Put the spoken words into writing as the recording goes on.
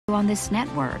on this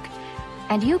network.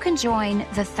 And you can join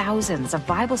the thousands of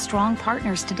Bible Strong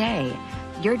partners today.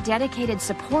 Your dedicated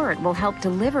support will help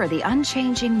deliver the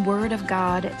unchanging Word of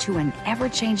God to an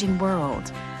ever-changing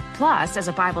world. Plus, as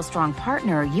a Bible Strong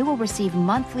partner, you will receive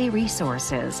monthly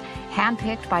resources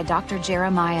handpicked by Dr.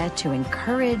 Jeremiah to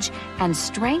encourage and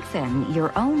strengthen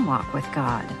your own walk with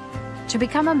God. To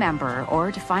become a member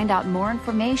or to find out more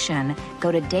information,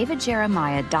 go to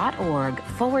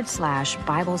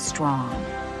davidjeremiah.org/Bible Strong.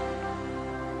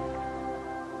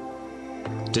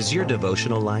 Does your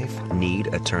devotional life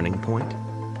need a turning point?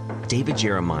 David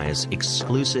Jeremiah's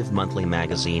exclusive monthly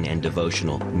magazine and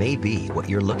devotional may be what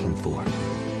you're looking for.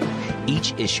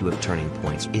 Each issue of Turning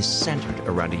Points is centered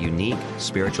around a unique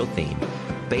spiritual theme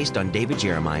based on David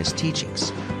Jeremiah's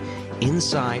teachings.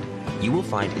 Inside, you will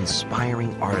find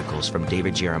inspiring articles from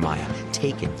David Jeremiah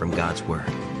taken from God's Word.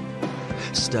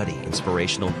 Study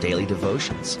inspirational daily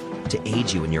devotions to aid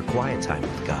you in your quiet time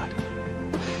with God.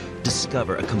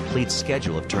 Discover a complete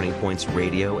schedule of Turning Point's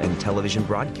radio and television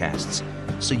broadcasts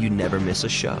so you never miss a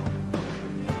show.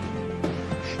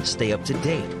 Stay up to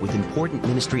date with important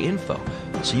ministry info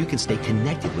so you can stay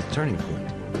connected with Turning Point.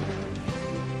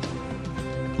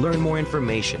 Learn more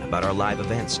information about our live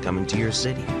events coming to your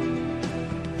city.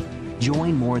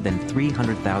 Join more than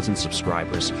 300,000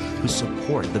 subscribers who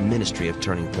support the ministry of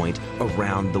Turning Point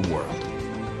around the world.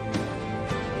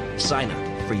 Sign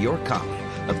up for your copy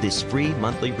of this free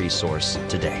monthly resource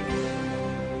today.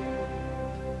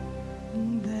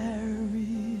 There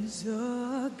is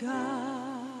a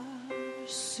God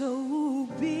so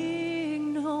big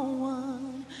no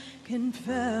one can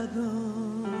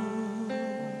fathom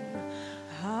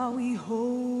how he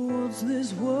holds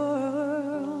this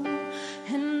world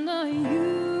and the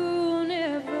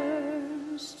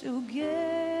universe together.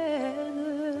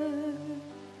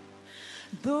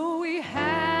 Though he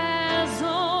has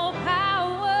all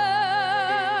power,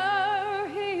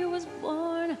 he was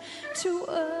born to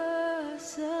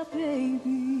us a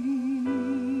baby.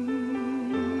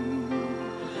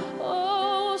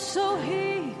 Oh, so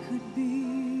he could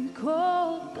be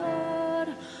called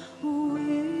God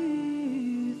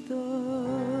with us.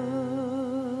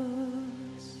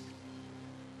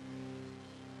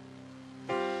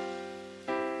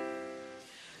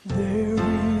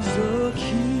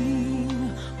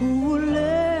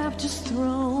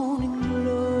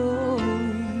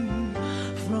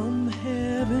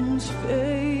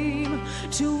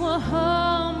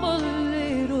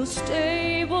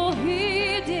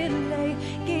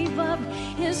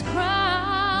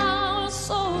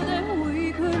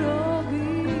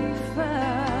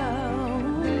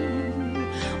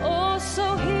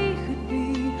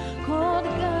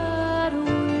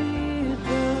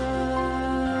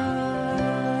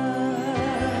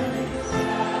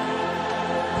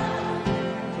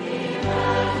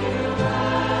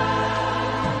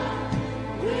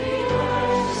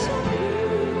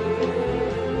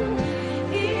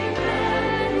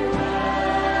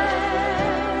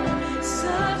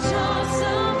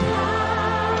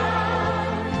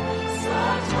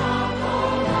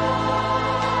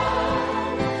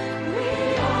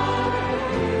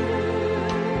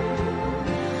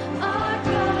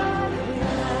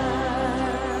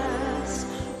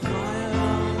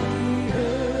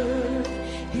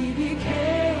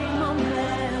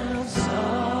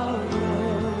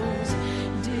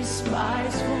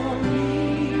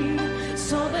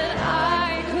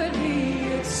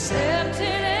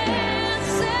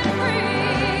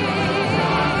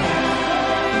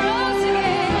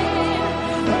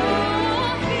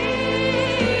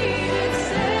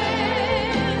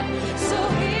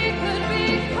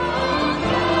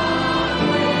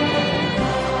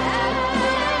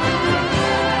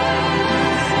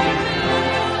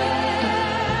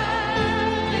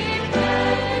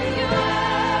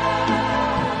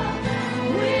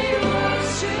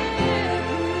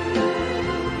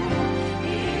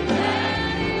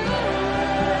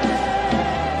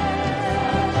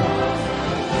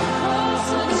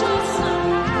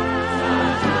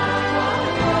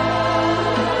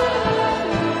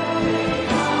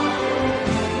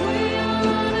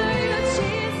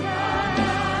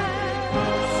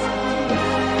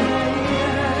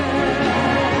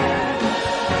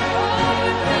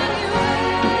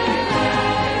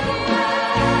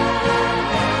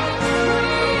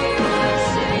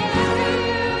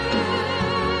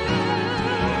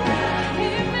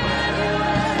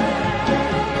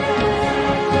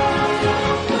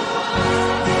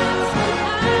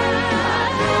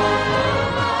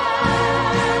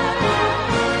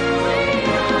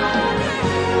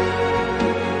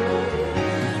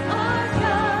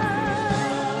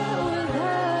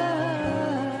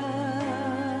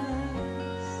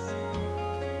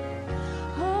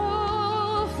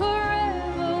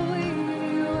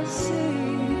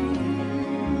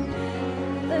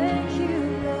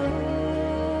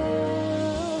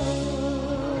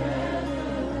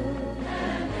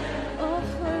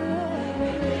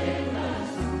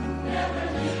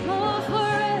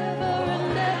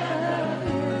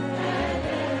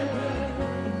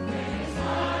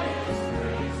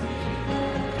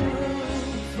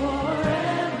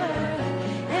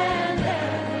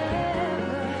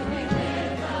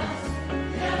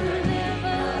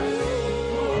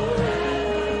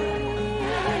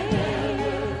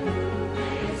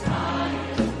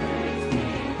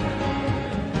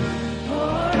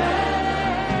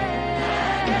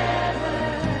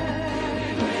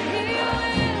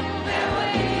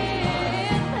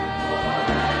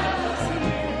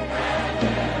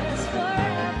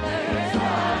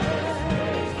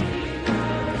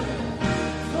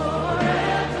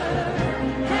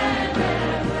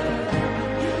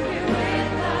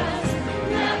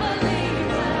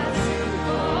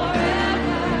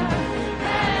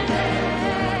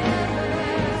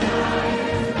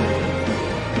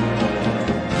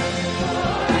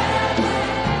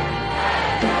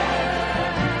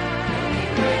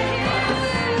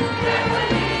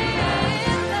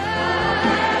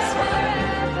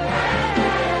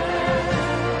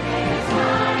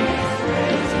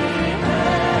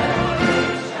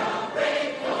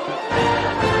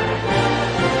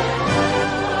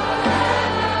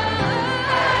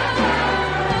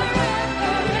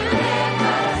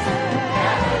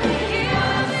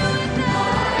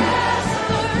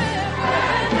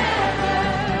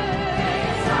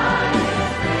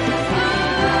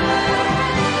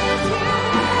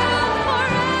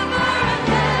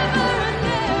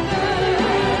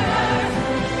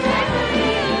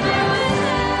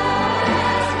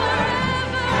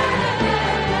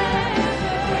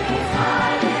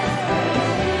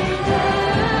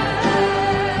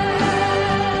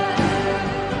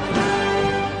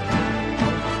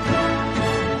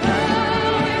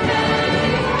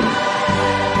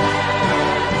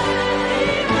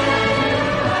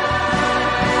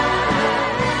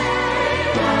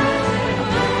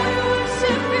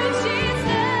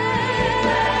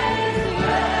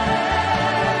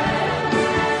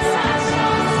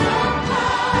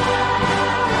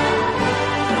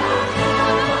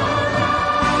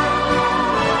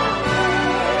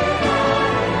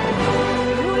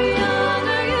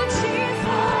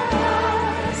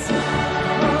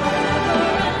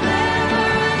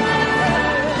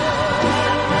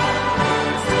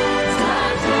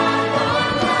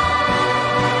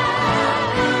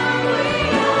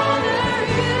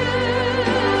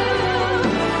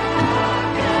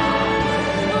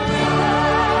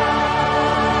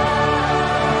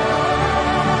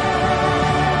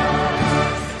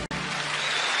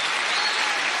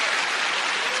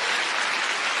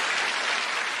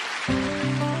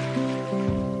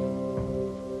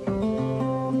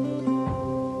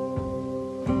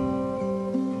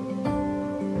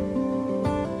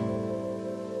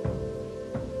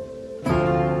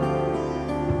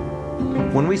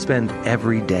 When we spend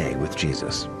every day with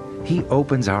Jesus, He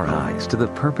opens our eyes to the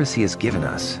purpose He has given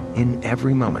us in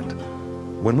every moment.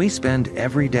 When we spend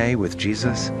every day with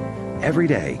Jesus, every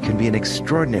day can be an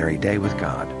extraordinary day with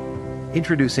God.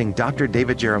 Introducing Dr.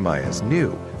 David Jeremiah's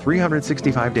new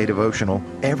 365-day devotional,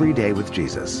 Every Day with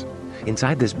Jesus.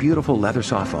 Inside this beautiful leather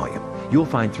soft volume, you'll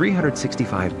find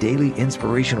 365 daily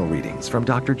inspirational readings from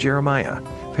Dr. Jeremiah,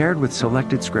 paired with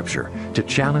selected scripture to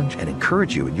challenge and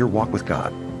encourage you in your walk with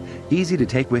God. Easy to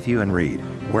take with you and read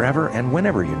wherever and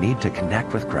whenever you need to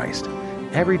connect with Christ.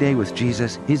 Every Day with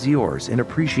Jesus is yours in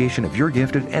appreciation of your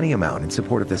gift of any amount in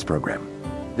support of this program.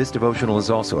 This devotional is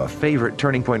also a favorite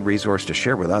Turning Point resource to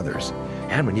share with others.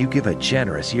 And when you give a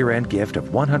generous year-end gift of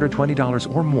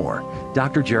 $120 or more,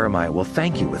 Dr. Jeremiah will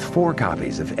thank you with 4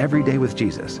 copies of Every Day with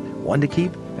Jesus, 1 to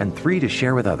keep and 3 to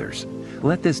share with others.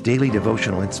 Let this daily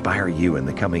devotional inspire you in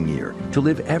the coming year to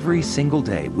live every single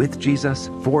day with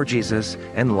Jesus, for Jesus,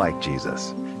 and like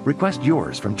Jesus. Request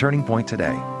yours from Turning Point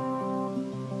today.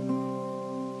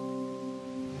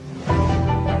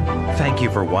 Thank you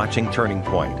for watching Turning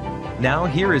Point. Now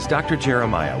here is Dr.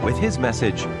 Jeremiah with his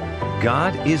message,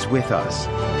 God is with us.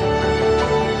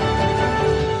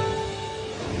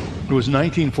 It was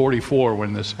 1944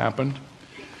 when this happened.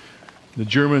 The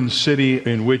German city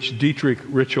in which Dietrich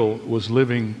Ritschl was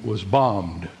living was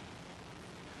bombed.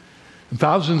 And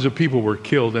thousands of people were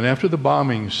killed, and after the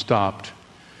bombing stopped,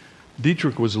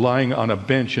 Dietrich was lying on a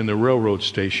bench in the railroad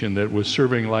station that was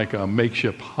serving like a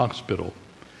makeshift hospital.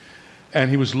 And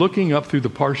he was looking up through the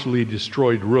partially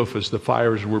destroyed roof as the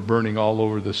fires were burning all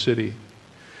over the city.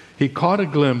 He caught a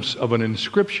glimpse of an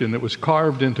inscription that was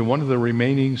carved into one of the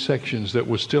remaining sections that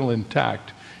was still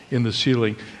intact in the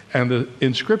ceiling. And the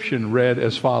inscription read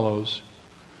as follows: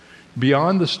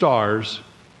 "Beyond the stars,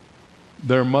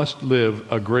 there must live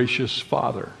a gracious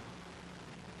Father."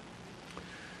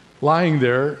 Lying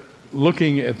there,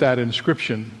 looking at that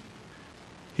inscription,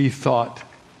 he thought,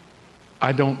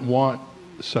 I don't want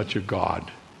such a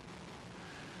God.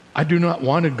 I do not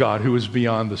want a God who is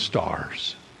beyond the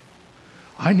stars.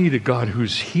 I need a God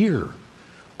who's here.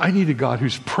 I need a God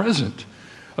who's present,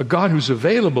 a God who's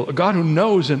available, a God who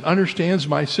knows and understands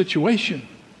my situation.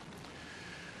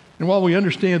 And while we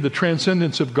understand the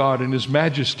transcendence of God and His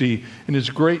majesty and His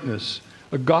greatness,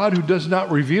 a God who does not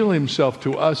reveal Himself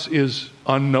to us is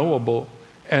unknowable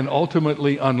and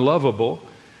ultimately unlovable.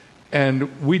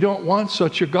 And we don't want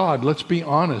such a God. Let's be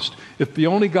honest. If the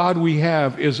only God we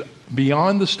have is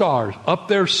beyond the stars, up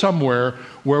there somewhere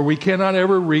where we cannot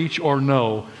ever reach or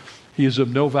know, He is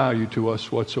of no value to us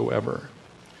whatsoever.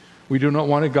 We do not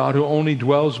want a God who only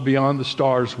dwells beyond the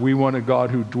stars. We want a God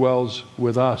who dwells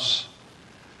with us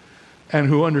and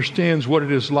who understands what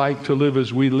it is like to live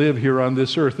as we live here on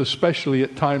this earth, especially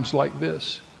at times like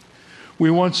this.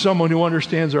 We want someone who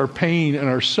understands our pain and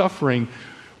our suffering.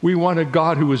 We want a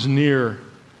God who is near,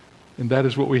 and that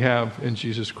is what we have in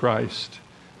Jesus Christ.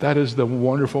 That is the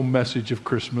wonderful message of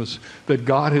Christmas, that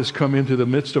God has come into the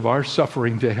midst of our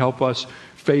suffering to help us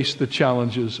face the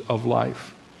challenges of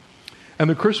life. And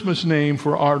the Christmas name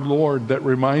for our Lord that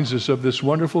reminds us of this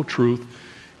wonderful truth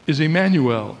is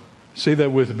Emmanuel. Say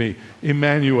that with me,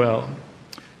 Emmanuel.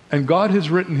 And God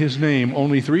has written His name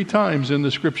only 3 times in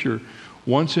the Scripture.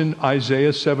 Once in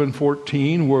Isaiah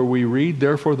 7:14, where we read,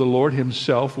 "Therefore the Lord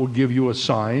Himself will give you a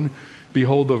sign.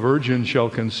 Behold, the virgin shall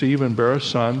conceive and bear a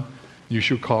son. You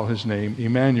shall call His name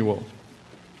Emmanuel."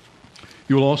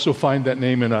 You will also find that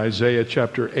name in Isaiah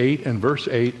chapter 8 and verse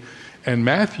 8. And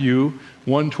Matthew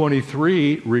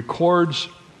 1:23 records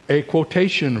a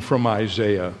quotation from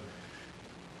Isaiah.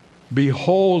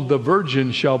 "Behold, the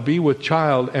virgin shall be with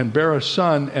child and bear a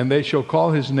son, and they shall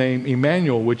call His name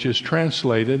Emmanuel," which is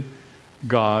translated,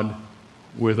 God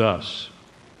with us.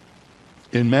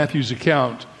 In Matthew's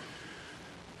account,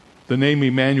 the name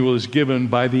Emmanuel is given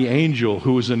by the angel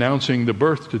who was announcing the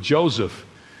birth to Joseph.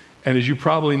 And as you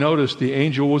probably noticed, the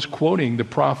angel was quoting the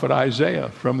prophet Isaiah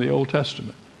from the Old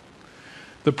Testament.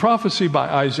 The prophecy by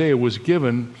Isaiah was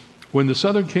given when the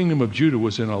southern kingdom of Judah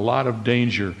was in a lot of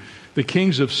danger. The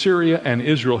kings of Syria and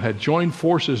Israel had joined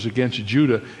forces against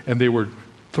Judah, and they were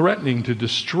threatening to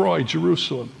destroy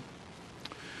Jerusalem.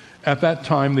 At that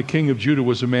time, the king of Judah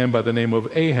was a man by the name of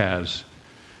Ahaz.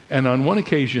 And on one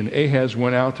occasion, Ahaz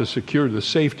went out to secure the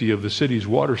safety of the city's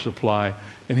water supply,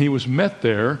 and he was met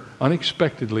there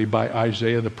unexpectedly by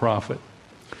Isaiah the prophet.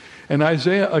 And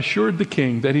Isaiah assured the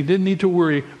king that he didn't need to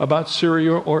worry about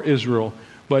Syria or Israel,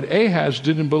 but Ahaz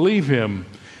didn't believe him.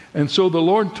 And so the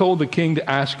Lord told the king to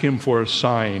ask him for a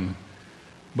sign,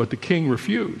 but the king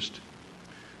refused.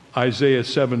 Isaiah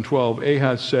 7:12,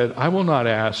 Ahaz said, "I will not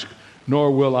ask,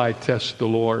 nor will I test the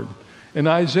Lord." And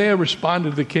Isaiah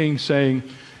responded to the king saying,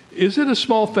 Is it a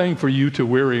small thing for you to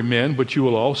weary men, but you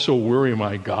will also weary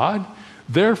my God?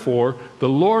 Therefore, the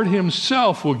Lord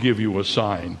himself will give you a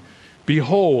sign.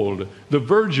 Behold, the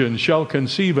virgin shall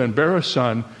conceive and bear a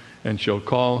son, and shall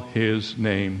call his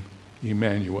name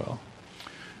Emmanuel.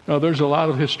 Now, there's a lot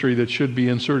of history that should be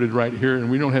inserted right here, and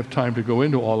we don't have time to go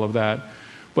into all of that.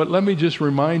 But let me just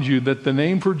remind you that the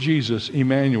name for Jesus,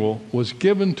 Emmanuel, was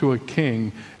given to a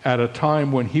king at a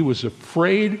time when he was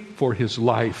afraid for his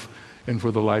life and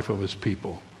for the life of his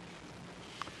people.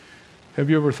 Have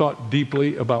you ever thought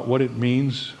deeply about what it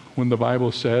means when the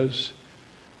Bible says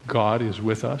God is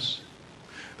with us?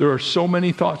 There are so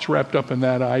many thoughts wrapped up in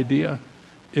that idea.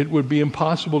 It would be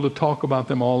impossible to talk about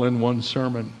them all in one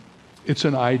sermon. It's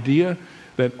an idea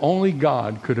that only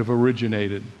God could have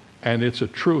originated, and it's a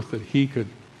truth that he could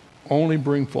only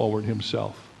bring forward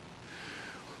himself.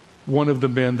 One of the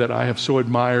men that I have so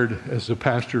admired as a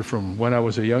pastor from when I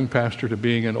was a young pastor to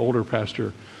being an older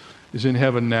pastor is in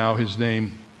heaven now. His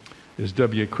name is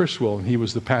W. Criswell, and he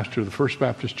was the pastor of the First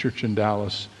Baptist Church in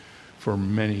Dallas for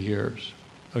many years.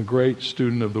 A great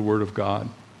student of the Word of God.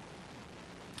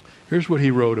 Here's what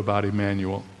he wrote about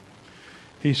Emmanuel.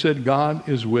 He said, God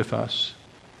is with us.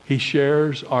 He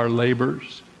shares our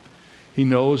labors. He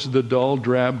knows the dull,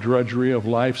 drab drudgery of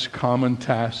life's common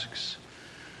tasks,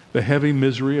 the heavy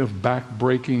misery of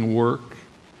back-breaking work.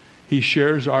 He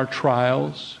shares our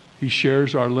trials. He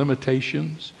shares our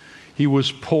limitations. He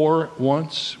was poor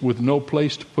once with no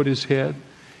place to put his head.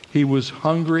 He was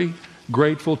hungry,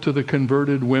 grateful to the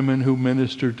converted women who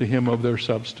ministered to him of their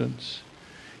substance.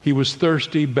 He was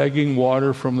thirsty, begging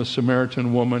water from the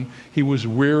Samaritan woman. He was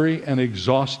weary and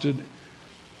exhausted,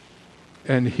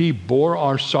 and he bore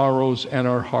our sorrows and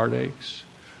our heartaches.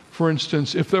 For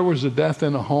instance, if there was a death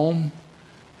in a home,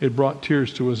 it brought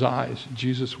tears to his eyes.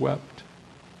 Jesus wept.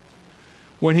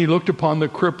 When he looked upon the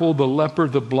cripple, the leper,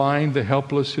 the blind, the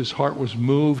helpless, his heart was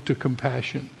moved to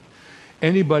compassion.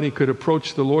 Anybody could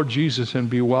approach the Lord Jesus and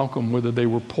be welcome, whether they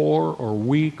were poor or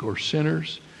weak or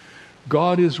sinners.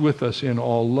 God is with us in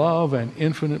all love and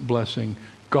infinite blessing.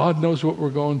 God knows what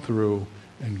we're going through,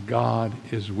 and God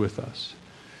is with us.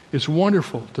 It's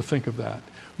wonderful to think of that.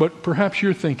 But perhaps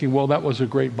you're thinking, well, that was a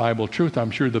great Bible truth.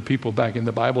 I'm sure the people back in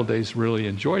the Bible days really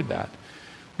enjoyed that.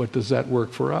 But does that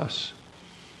work for us?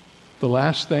 The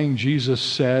last thing Jesus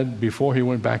said before he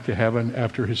went back to heaven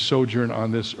after his sojourn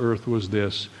on this earth was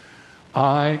this: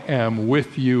 I am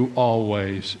with you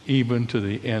always, even to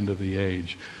the end of the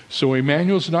age. So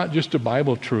Emmanuel's not just a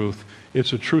Bible truth,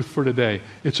 it's a truth for today.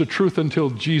 It's a truth until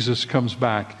Jesus comes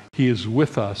back. He is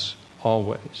with us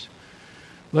always.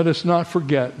 Let us not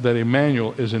forget that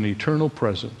Emmanuel is an eternal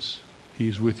presence.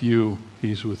 He's with you,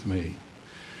 he's with me.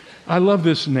 I love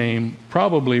this name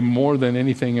probably more than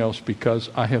anything else because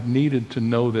I have needed to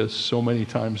know this so many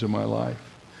times in my life.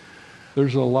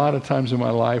 There's a lot of times in my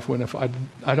life when if I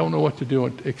don't know what to do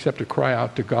except to cry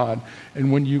out to God.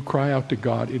 And when you cry out to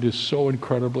God, it is so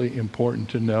incredibly important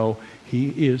to know he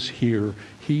is here.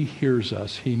 He hears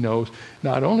us. He knows.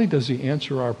 Not only does he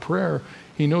answer our prayer,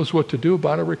 he knows what to do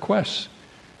about our requests.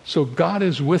 So God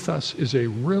is with us is a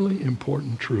really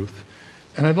important truth.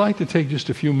 And I'd like to take just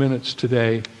a few minutes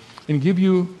today and give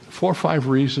you 4 or 5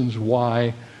 reasons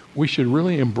why we should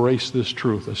really embrace this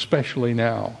truth, especially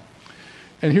now.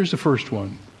 And here's the first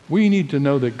one. We need to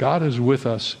know that God is with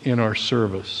us in our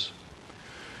service.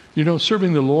 You know,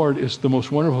 serving the Lord is the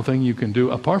most wonderful thing you can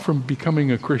do. Apart from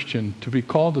becoming a Christian, to be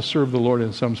called to serve the Lord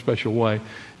in some special way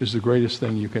is the greatest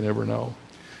thing you can ever know.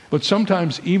 But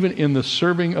sometimes even in the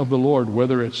serving of the Lord,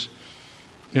 whether it's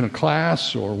in a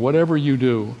class or whatever you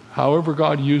do, however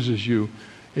God uses you,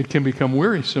 it can become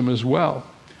wearisome as well.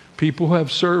 People who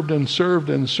have served and served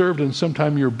and served, and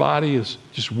sometimes your body is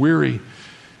just weary.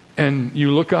 And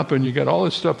you look up and you got all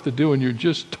this stuff to do and you're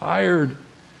just tired.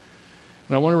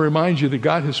 And I want to remind you that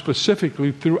God has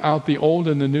specifically throughout the Old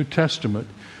and the New Testament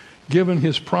given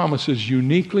his promises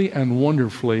uniquely and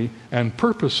wonderfully and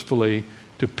purposefully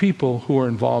to people who are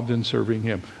involved in serving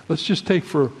him. Let's just take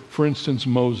for instance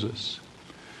Moses.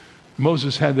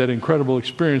 Moses had that incredible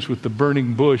experience with the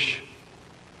burning bush.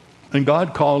 And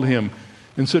God called him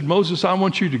and said, Moses, I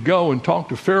want you to go and talk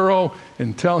to Pharaoh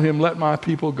and tell him, let my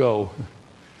people go.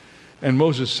 And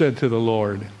Moses said to the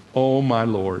Lord, oh, my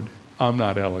Lord, I'm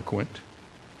not eloquent.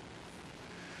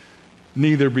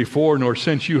 Neither before nor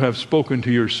since you have spoken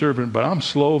to your servant, but I'm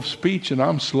slow of speech and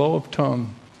I'm slow of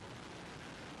tongue.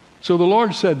 So the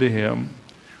Lord said to him,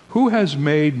 who has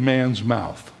made man's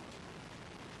mouth?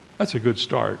 That's a good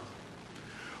start.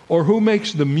 Or who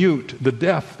makes the mute, the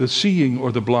deaf, the seeing,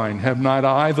 or the blind? Have not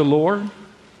I the Lord?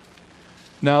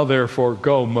 Now therefore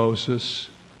go, Moses,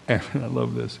 and I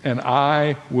love this, and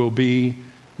I will be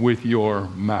with your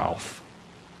mouth.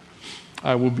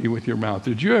 I will be with your mouth.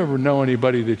 Did you ever know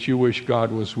anybody that you wish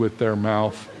God was with their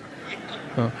mouth?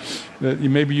 That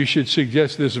maybe you should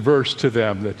suggest this verse to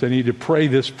them, that they need to pray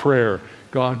this prayer,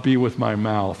 God be with my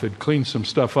mouth. It'd clean some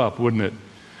stuff up, wouldn't it?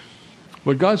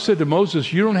 But God said to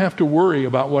Moses, you don't have to worry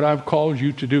about what I've called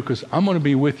you to do, because I'm going to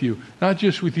be with you. Not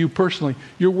just with you personally.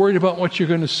 You're worried about what you're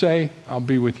going to say? I'll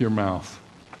be with your mouth.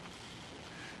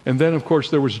 And then, of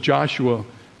course, there was Joshua.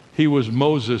 He was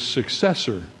Moses'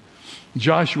 successor.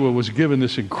 Joshua was given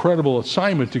this incredible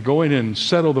assignment to go in and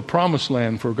settle the promised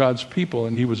land for God's people,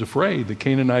 and he was afraid. The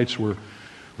Canaanites were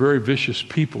very vicious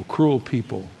people, cruel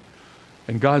people.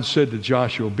 And God said to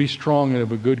Joshua, be strong and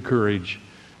of a good courage.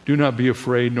 Do not be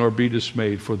afraid nor be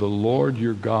dismayed, for the Lord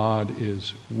your God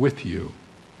is with you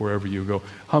wherever you go.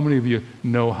 How many of you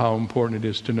know how important it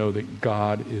is to know that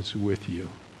God is with you?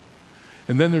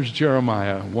 And then there's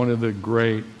Jeremiah, one of the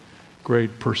great,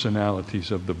 great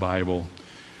personalities of the Bible.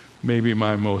 Maybe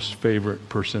my most favorite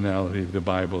personality of the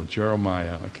Bible,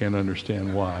 Jeremiah. I can't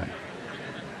understand why.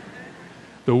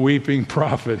 The weeping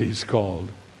prophet, he's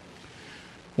called.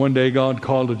 One day God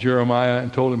called to Jeremiah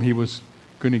and told him he was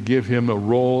going to give him a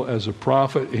role as a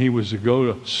prophet. He was to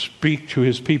go to speak to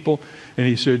his people. And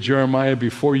he said, Jeremiah,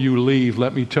 before you leave,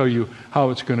 let me tell you how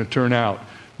it's going to turn out.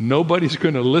 Nobody's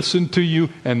going to listen to you,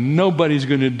 and nobody's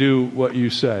going to do what you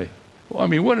say. Well, I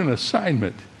mean, what an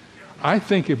assignment. I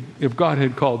think if God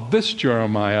had called this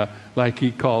Jeremiah like he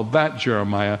called that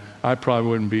Jeremiah, I probably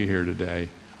wouldn't be here today.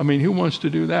 I mean, who wants to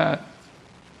do that?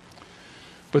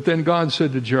 But then God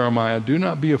said to Jeremiah, do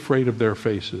not be afraid of their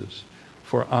faces,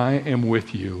 for I am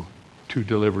with you to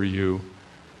deliver you,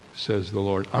 says the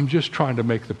Lord. I'm just trying to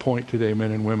make the point today,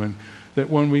 men and women, that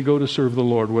when we go to serve the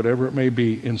Lord, whatever it may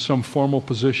be, in some formal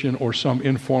position or some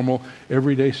informal,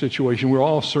 everyday situation, we're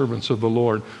all servants of the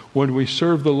Lord. When we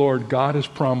serve the Lord, God has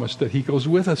promised that he goes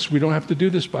with us. We don't have to do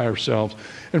this by ourselves.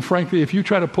 And frankly, if you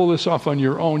try to pull this off on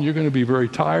your own, you're going to be very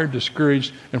tired,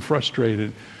 discouraged, and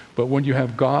frustrated. But when you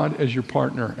have God as your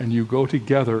partner and you go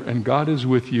together and God is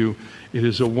with you, it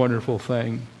is a wonderful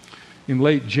thing. In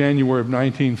late January of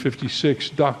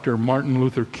 1956, Dr. Martin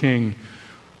Luther King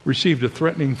received a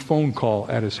threatening phone call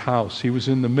at his house. He was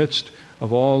in the midst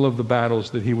of all of the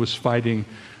battles that he was fighting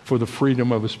for the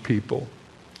freedom of his people.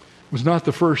 It was not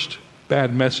the first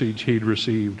bad message he'd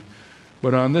received,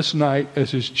 but on this night,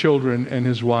 as his children and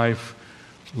his wife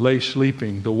lay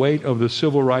sleeping, the weight of the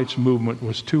civil rights movement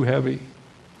was too heavy.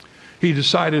 He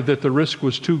decided that the risk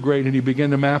was too great, and he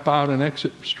began to map out an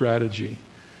exit strategy.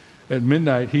 At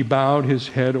midnight, he bowed his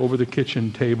head over the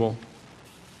kitchen table.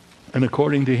 And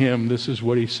according to him, this is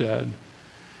what he said.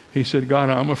 He said, God,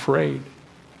 I'm afraid.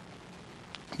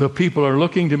 The people are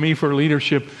looking to me for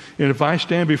leadership, and if I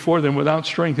stand before them without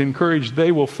strength and courage,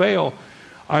 they will fail.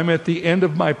 I'm at the end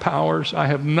of my powers. I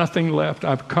have nothing left.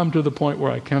 I've come to the point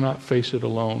where I cannot face it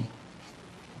alone.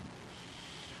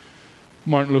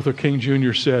 Martin Luther King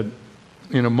Jr. said,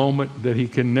 in a moment that he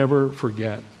can never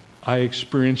forget, I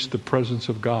experienced the presence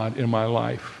of God in my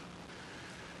life.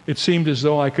 It seemed as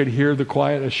though I could hear the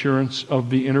quiet assurance of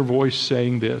the inner voice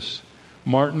saying this,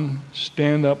 Martin,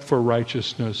 stand up for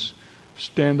righteousness,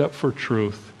 stand up for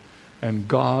truth, and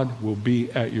God will be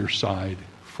at your side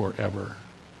forever.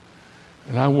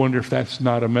 And I wonder if that's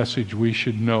not a message we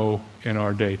should know in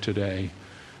our day today.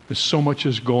 There's so much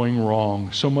is going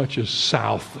wrong, so much is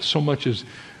south, so much is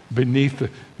beneath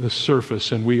the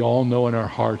surface, and we all know in our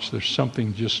hearts there's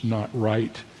something just not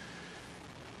right.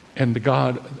 And the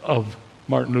God of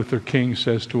Martin Luther King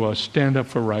says to us, stand up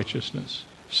for righteousness,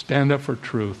 stand up for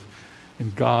truth,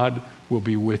 and God will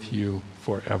be with you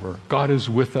forever. God is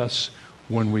with us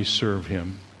when we serve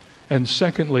him. And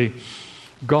secondly,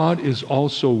 God is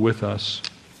also with us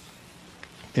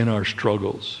in our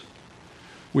struggles.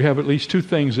 We have at least two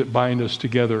things that bind us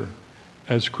together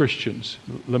as Christians.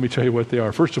 Let me tell you what they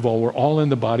are. First of all, we're all in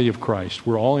the body of Christ.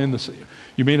 We're all in the same.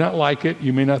 You may not like it.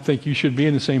 You may not think you should be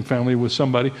in the same family with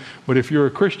somebody. But if you're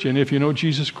a Christian, if you know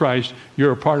Jesus Christ,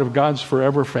 you're a part of God's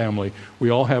forever family. We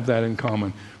all have that in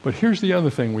common. But here's the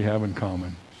other thing we have in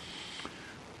common.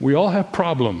 We all have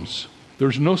problems.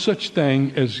 There's no such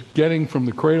thing as getting from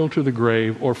the cradle to the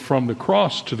grave or from the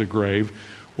cross to the grave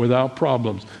without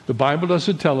problems. The Bible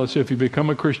doesn't tell us if you become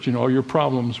a Christian, all your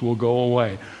problems will go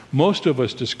away. Most of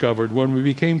us discovered when we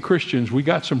became Christians, we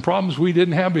got some problems we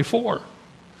didn't have before.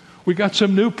 We got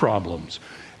some new problems.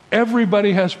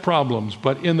 Everybody has problems,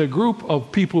 but in the group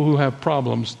of people who have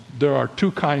problems, there are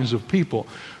two kinds of people.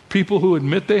 People who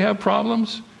admit they have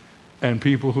problems and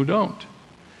people who don't.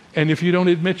 And if you don't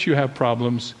admit you have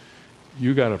problems,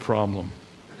 you got a problem.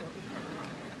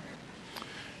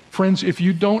 Friends, if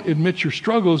you don't admit your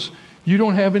struggles, you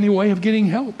don't have any way of getting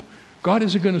help. God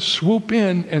isn't going to swoop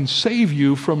in and save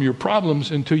you from your problems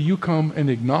until you come and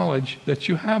acknowledge that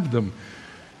you have them.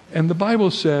 And the Bible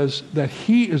says that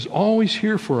He is always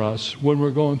here for us when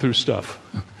we're going through stuff.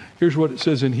 Here's what it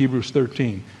says in Hebrews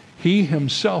 13. He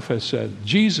Himself has said,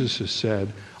 Jesus has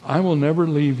said, I will never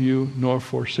leave you nor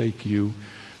forsake you.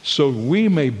 So we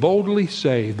may boldly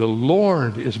say, the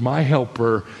Lord is my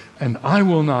helper, and I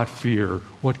will not fear.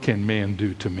 What can man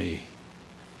do to me?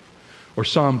 Or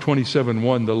Psalm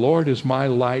 27:1, the Lord is my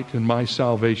light and my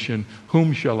salvation.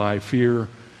 Whom shall I fear?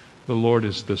 The Lord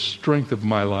is the strength of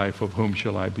my life. Of whom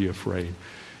shall I be afraid?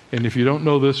 And if you don't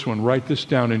know this one, write this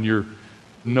down in your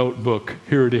notebook.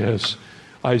 Here it is.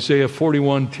 Isaiah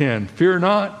 41:10. Fear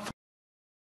not.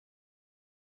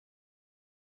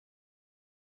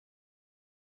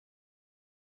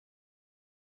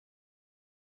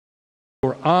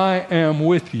 For I am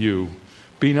with you.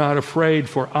 Be not afraid,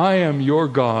 for I am your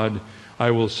God.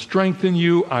 I will strengthen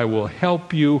you. I will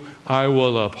help you. I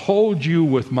will uphold you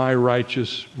with my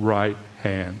righteous right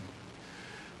hand.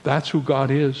 That's who God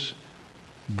is.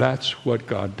 That's what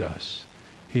God does.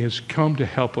 He has come to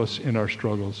help us in our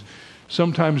struggles.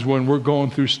 Sometimes when we're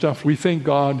going through stuff, we think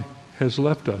God has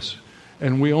left us.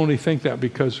 And we only think that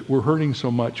because we're hurting so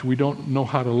much. We don't know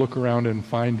how to look around and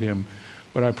find Him.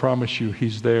 But I promise you,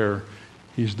 He's there.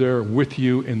 He's there with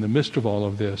you in the midst of all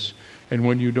of this. And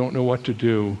when you don't know what to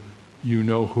do, you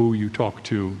know who you talk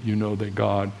to. You know that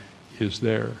God is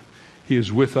there. He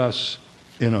is with us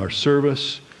in our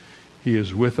service. He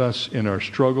is with us in our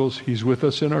struggles. He's with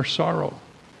us in our sorrow.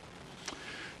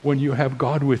 When you have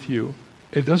God with you,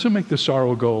 it doesn't make the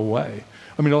sorrow go away.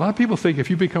 I mean, a lot of people think if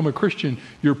you become a Christian,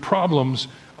 your problems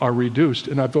are reduced.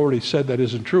 And I've already said that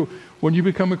isn't true. When you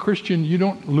become a Christian, you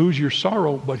don't lose your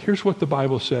sorrow. But here's what the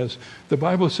Bible says. The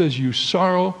Bible says you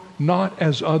sorrow not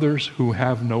as others who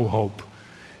have no hope.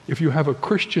 If you have a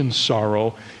Christian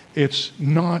sorrow, it's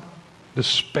not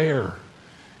despair.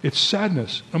 It's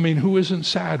sadness. I mean, who isn't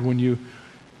sad when you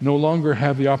no longer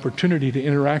have the opportunity to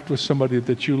interact with somebody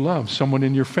that you love, someone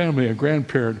in your family, a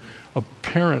grandparent, a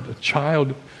parent, a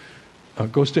child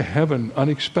goes to heaven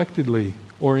unexpectedly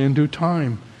or in due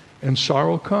time, and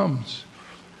sorrow comes.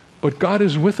 But God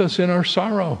is with us in our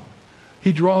sorrow.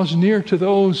 He draws near to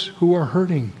those who are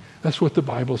hurting. That's what the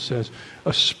Bible says.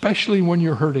 Especially when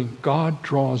you're hurting, God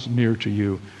draws near to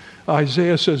you.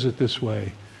 Isaiah says it this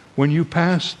way, when you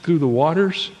pass through the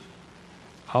waters,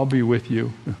 I'll be with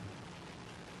you.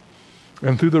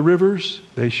 And through the rivers,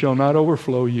 they shall not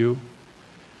overflow you.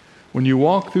 When you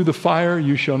walk through the fire,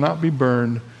 you shall not be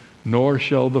burned, nor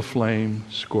shall the flame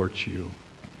scorch you.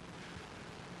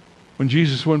 When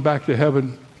Jesus went back to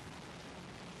heaven,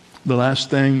 the last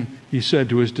thing He said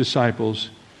to His disciples,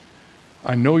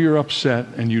 I know you're upset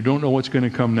and you don't know what's going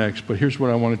to come next, but here's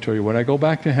what I want to tell you. When I go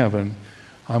back to heaven,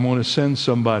 I'm going to send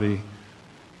somebody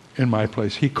in my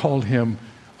place. He called Him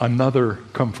another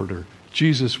comforter.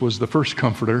 Jesus was the first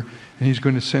comforter, and He's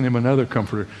going to send Him another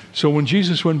comforter. So when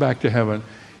Jesus went back to heaven,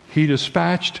 He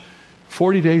dispatched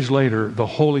 40 days later the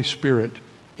Holy Spirit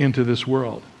into this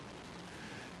world.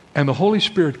 And the Holy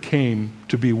Spirit came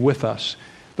to be with us.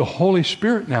 The Holy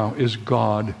Spirit now is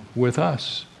God with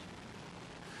us.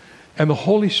 And the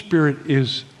Holy Spirit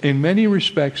is, in many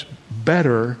respects,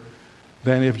 better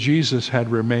than if Jesus had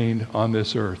remained on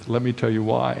this earth. Let me tell you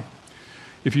why.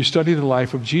 If you study the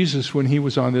life of Jesus when He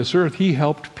was on this earth, He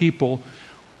helped people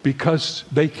because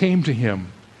they came to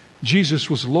Him. Jesus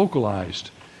was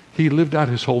localized. He lived out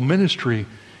His whole ministry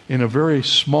in a very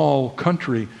small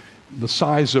country, the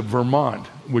size of Vermont,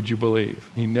 would you believe?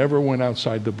 He never went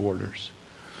outside the borders.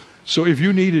 So if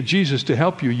you needed Jesus to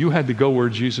help you, you had to go where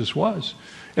Jesus was.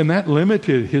 And that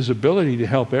limited His ability to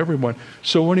help everyone.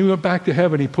 So when He went back to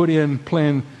heaven, He put in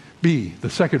plan B, the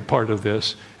second part of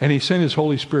this, and He sent His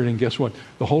Holy Spirit. And guess what?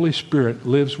 The Holy Spirit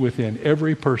lives within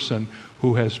every person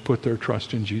who has put their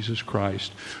trust in Jesus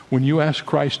Christ. When you ask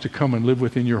Christ to come and live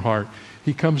within your heart,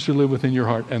 He comes to live within your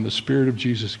heart, and the Spirit of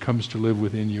Jesus comes to live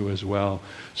within you as well.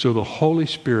 So the Holy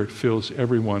Spirit fills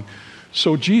everyone.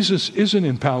 So Jesus isn't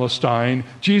in Palestine.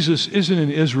 Jesus isn't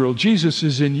in Israel. Jesus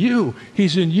is in you.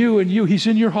 He's in you and you. He's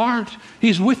in your heart.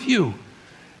 He's with you.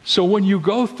 So when you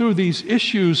go through these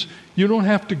issues, you don't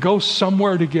have to go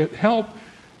somewhere to get help.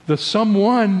 The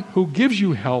someone who gives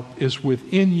you help is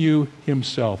within you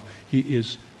Himself. He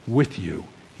is with you.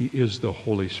 He is the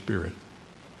Holy Spirit.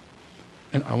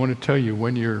 And I want to tell you,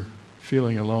 when you're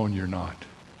feeling alone, you're not.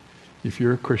 If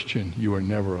you're a Christian, you are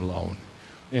never alone.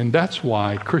 And that's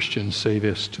why Christians say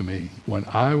this to me. When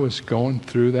I was going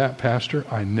through that, Pastor,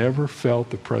 I never felt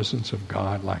the presence of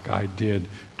God like I did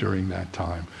during that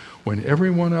time. When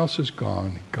everyone else is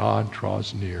gone, God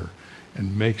draws near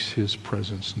and makes his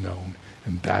presence known.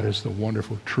 And that is the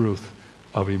wonderful truth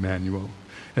of Emmanuel.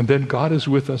 And then God is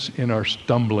with us in our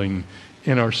stumbling,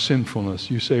 in our sinfulness.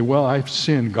 You say, well, I've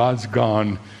sinned. God's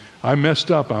gone. I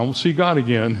messed up. I won't see God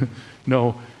again.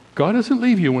 No, God doesn't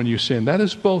leave you when you sin. That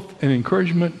is both an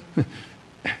encouragement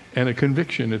and a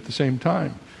conviction at the same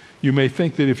time. You may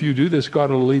think that if you do this,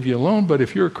 God will leave you alone, but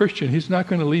if you're a Christian, he's not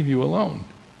going to leave you alone.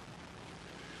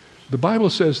 The Bible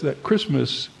says that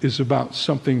Christmas is about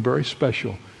something very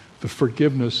special, the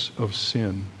forgiveness of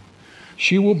sin.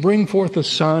 She will bring forth a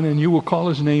son, and you will call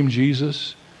his name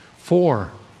Jesus,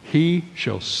 for he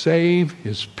shall save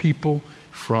his people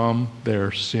from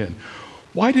their sin.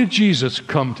 Why did Jesus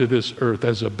come to this earth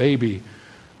as a baby,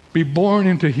 be born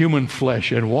into human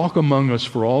flesh, and walk among us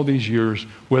for all these years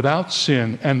without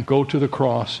sin, and go to the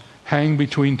cross, hang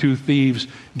between two thieves,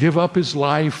 give up his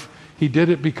life? He did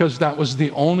it because that was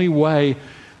the only way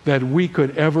that we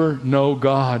could ever know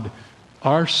God.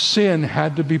 Our sin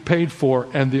had to be paid for,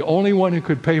 and the only one who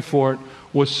could pay for it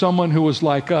was someone who was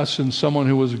like us and someone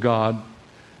who was God.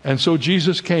 And so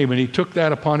Jesus came, and he took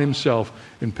that upon himself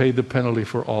and paid the penalty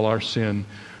for all our sin.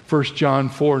 1 John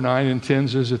 4:9 and 10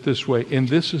 says it this way, "And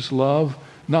this is love,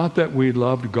 not that we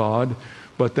loved God,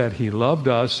 but that he loved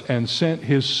us and sent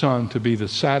his Son to be the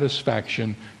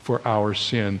satisfaction for our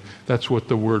sin." That's what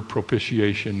the word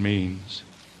propitiation means.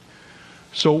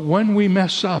 So when we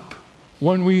mess up,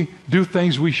 when we do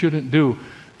things we shouldn't do,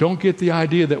 don't get the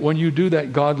idea that when you do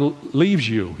that, God leaves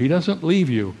you. He doesn't leave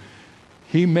you.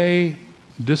 He may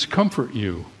discomfort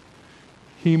you.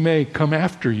 He may come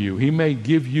after you. He may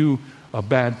give you a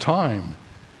bad time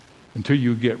until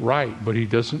you get right, but he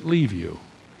doesn't leave you.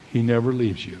 He never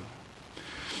leaves you.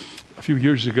 A few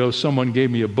years ago, someone gave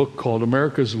me a book called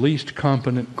America's Least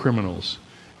Competent Criminals.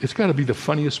 It's got to be the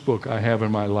funniest book I have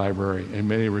in my library in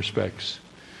many respects.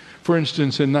 For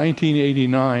instance, in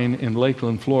 1989 in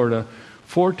Lakeland, Florida,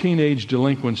 4 teenage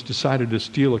delinquents decided to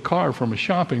steal a car from a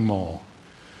shopping mall.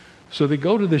 So they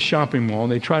go to this shopping mall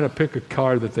and they try to pick a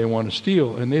car that they want to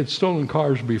steal. And they had stolen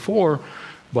cars before,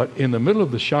 but in the middle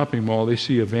of the shopping mall, they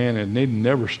see a van, and they'd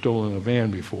never stolen a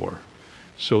van before.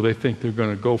 So they think they're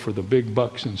going to go for the big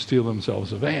bucks and steal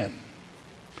themselves a van.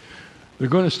 They're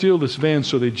going to steal this van,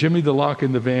 so they jimmy the lock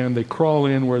in the van. They crawl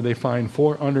in where they find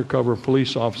 4 undercover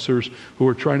police officers who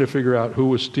are trying to figure out who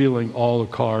was stealing all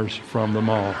the cars from the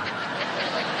mall.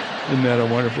 Isn't that a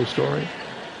wonderful story?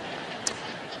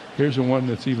 Here's the one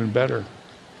that's even better.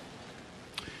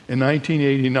 In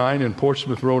 1989 in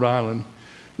Portsmouth, Rhode Island,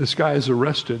 this guy is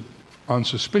arrested on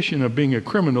suspicion of being a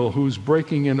criminal who's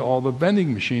breaking into all the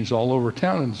vending machines all over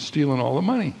town and stealing all the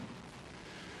money.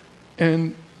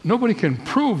 And nobody can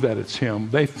prove that it's him.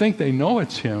 They think they know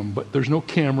it's him, but there's no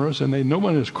cameras, and no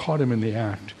one has caught him in the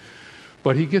act.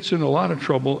 But he gets in a lot of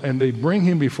trouble, and they bring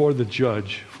him before the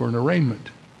judge for an arraignment.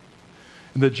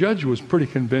 And the judge was pretty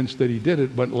convinced that he did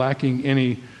it, but lacking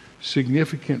any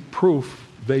significant proof,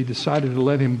 they decided to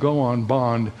let him go on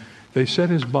bond. They set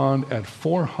his bond at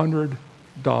 $400,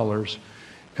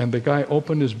 and the guy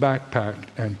opened his backpack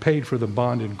and paid for the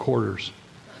bond in quarters.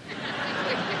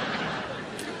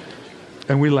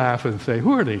 And we laugh and say,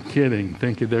 who are they kidding,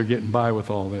 thinking they're getting by with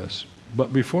all this?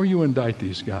 But before you indict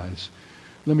these guys,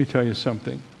 let me tell you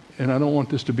something. And I don't want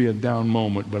this to be a down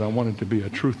moment, but I want it to be a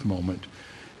truth moment.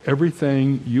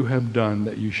 Everything you have done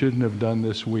that you shouldn't have done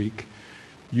this week,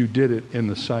 you did it in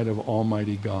the sight of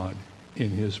Almighty God, in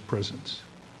his presence.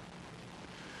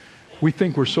 We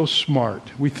think we're so smart.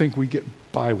 We think we get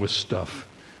by with stuff.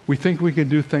 We think we can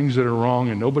do things that are wrong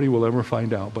and nobody will ever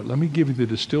find out. But let me give you the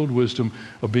distilled wisdom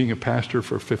of being a pastor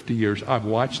for 50 years. I've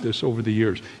watched this over the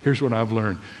years. Here's what I've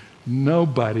learned.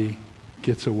 Nobody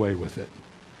gets away with it.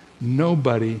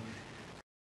 Nobody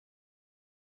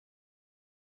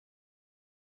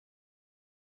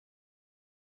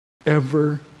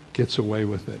ever gets away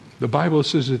with it. The Bible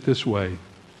says it this way: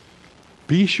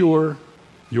 be sure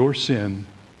your sin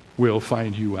will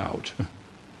find you out.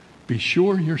 Be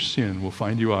sure your sin will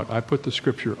find you out. I put the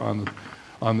scripture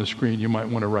on the screen. You might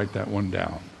want to write that one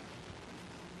down.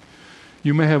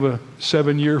 You may have a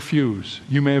 7-year fuse.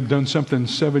 You may have done something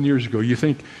 7 years ago. You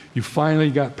think you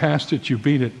finally got past it, you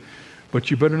beat it,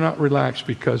 but you better not relax,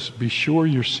 because be sure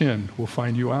your sin will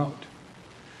find you out.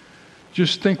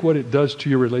 Just think what it does to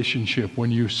your relationship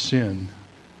when you sin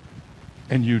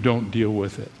and you don't deal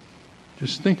with it.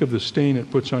 Just think of the stain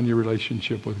it puts on your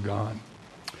relationship with God.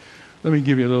 Let me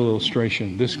give you a little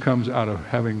illustration. This comes out of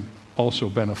having also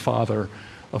been a father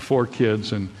of 4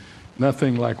 kids, and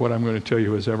nothing like what I'm going to tell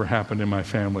you has ever happened in my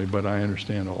family, but I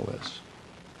understand all this.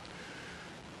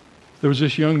 There was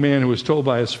this young man who was told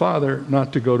by his father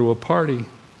not to go to a party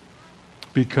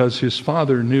because his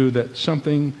father knew that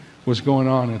something was going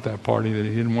on at that party that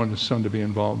he didn't want his son to be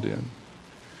involved in.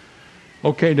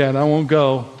 Okay, Dad, I won't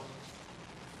go.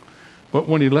 But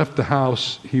when he left the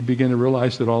house, he began to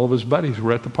realize that all of his buddies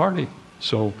were at the party.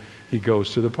 So he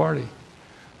goes to the party.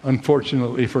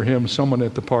 Unfortunately for him, someone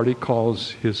at the party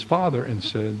calls his father and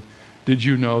said, "Did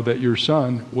you know that your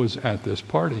son was at this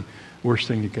party?" Worst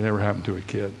thing that can ever happen to a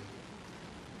kid.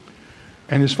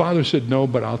 And his father said, "No,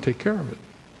 but I'll take care of it."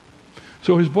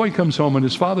 So his boy comes home and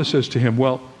his father says to him,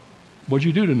 "Well, what'd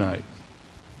you do tonight?"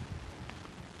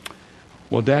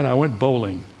 "Well, Dad, I went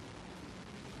bowling."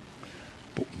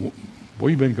 "Well,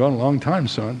 you've been gone a long time,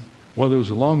 son." "Well, there was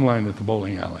a long line at the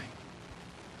bowling alley."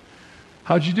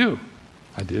 "How'd you do?"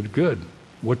 "I did good."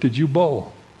 "What did you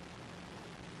bowl?"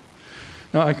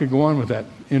 Now, I could go on with that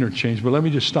interchange, but let me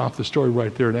just stop the story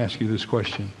right there and ask you this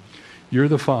question. You're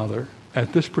the father.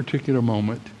 At this particular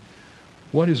moment,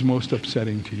 what is most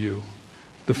upsetting to you?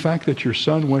 The fact that your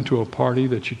son went to a party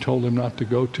that you told him not to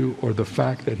go to, or the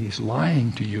fact that he's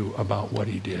lying to you about what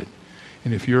he did?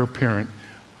 And if you're a parent,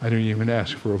 I don't even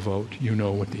ask for a vote. You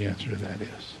know what the answer to that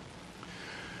is.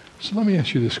 So let me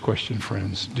ask you this question,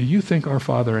 friends. Do you think our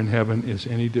Father in heaven is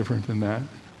any different than that?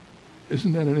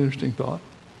 Isn't that an interesting thought?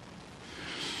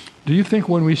 Do you think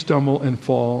when we stumble and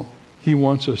fall, he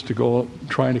wants us to go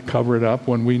trying to cover it up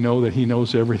when we know that he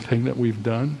knows everything that we've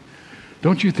done?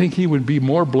 Don't you think he would be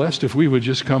more blessed if we would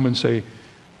just come and say,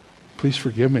 "Please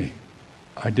forgive me.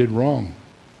 I did wrong.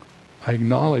 I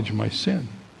acknowledge my sin"?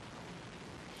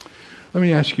 Let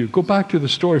me ask you, go back to the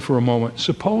story for a moment.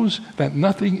 Suppose that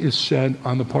nothing is said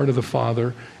on the part of the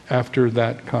father after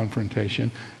that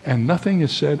confrontation, and nothing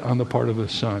is said on the part of the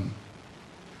son.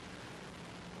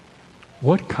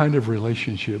 What kind of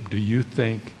relationship do you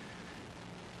think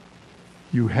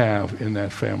you have in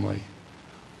that family?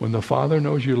 When the father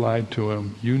knows you lied to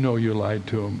him, you know you lied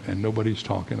to him, and nobody's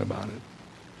talking about it.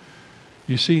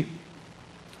 You see,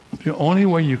 the only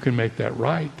way you can make that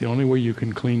right, the only way you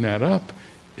can clean that up,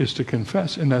 is to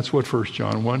confess. And that's what 1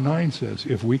 John 1:9 says.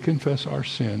 If we confess our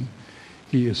sin,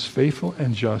 he is faithful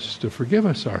and just to forgive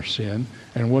us our sin,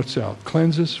 and what's out?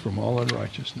 Cleanse us from all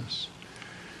unrighteousness.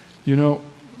 You know,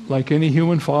 like any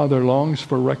human father longs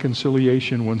for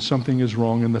reconciliation when something is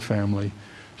wrong in the family,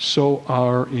 so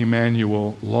our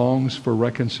Emmanuel longs for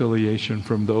reconciliation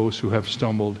from those who have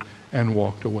stumbled and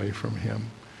walked away from him.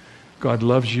 God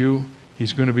loves you.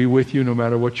 He's going to be with you no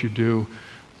matter what you do.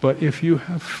 But if you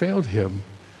have failed him,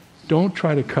 don't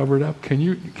try to cover it up. Can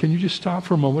you just stop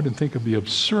for a moment and think of the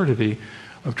absurdity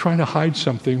of trying to hide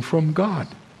something from God,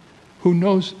 who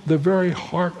knows the very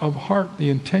heart of heart, the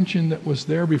intention that was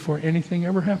there before anything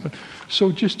ever happened.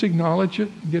 So just acknowledge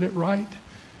it, get it right.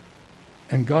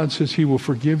 And God says he will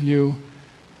forgive you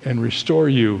and restore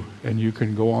you, and you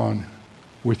can go on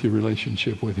with your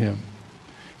relationship with him.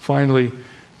 Finally,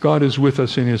 God is with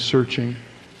us in his searching.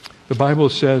 The Bible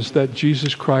says that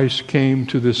Jesus Christ came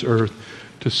to this earth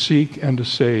to seek and to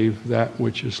save that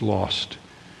which is lost.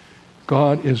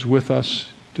 God is with us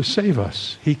to save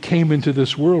us. He came into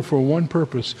this world for one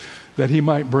purpose, that he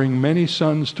might bring many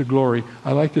sons to glory.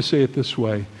 I like to say it this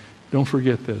way. Don't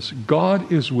forget this.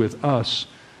 God is with us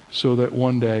so that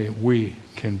one day we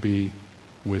can be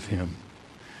with him.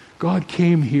 God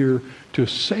came here to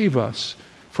save us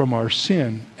from our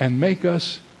sin and make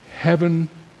us heaven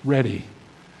ready,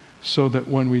 so that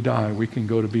when we die, we can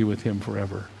go to be with him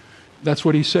forever. That's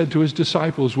what he said to his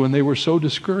disciples when they were so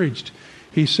discouraged.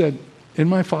 He said, "In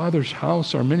my Father's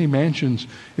house are many mansions.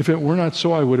 If it were not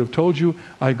so, I would have told you.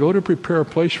 I go to prepare a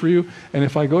place for you. And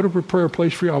if I go to prepare a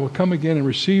place for you, I will come again and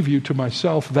receive you to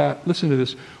myself, that," listen to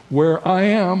this, "where I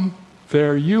am,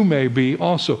 there you may be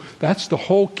also." That's the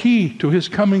whole key to his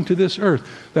coming to this earth,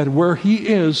 that where he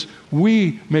is,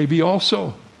 we may be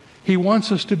also. He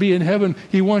wants us to be in heaven.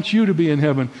 He wants you to be in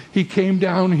heaven. He came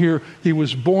down here. He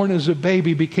was born as a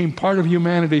baby, became part of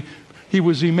humanity. He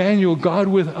was Emmanuel, God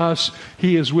with us.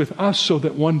 He is with us so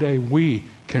that one day we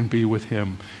can be with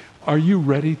him. Are you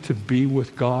ready to be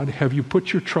with God? Have you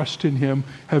put your trust in him?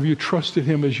 Have you trusted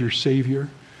him as your Savior?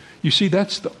 You see,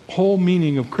 that's the whole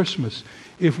meaning of Christmas.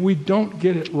 If we don't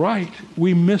get it right,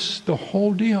 we miss the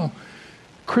whole deal.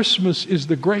 Christmas is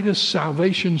the greatest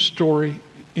salvation story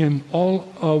in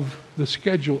all of the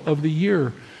schedule of the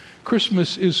year.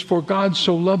 Christmas is for God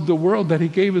so loved the world that he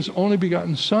gave his only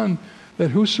begotten Son,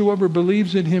 that whosoever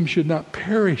believes in him should not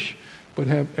perish, but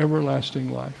have everlasting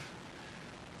life.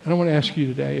 And I want to ask you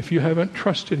today, if you haven't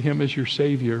trusted him as your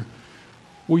Savior,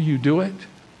 will you do it?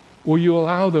 Will you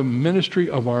allow the ministry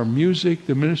of our music,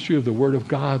 the ministry of the Word of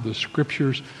God, the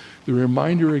Scriptures, the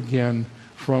reminder again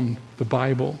from the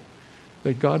Bible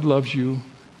that God loves you,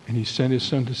 and he sent his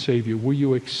son to save you. Will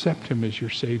you accept him as your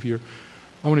Savior?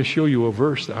 I want to show you a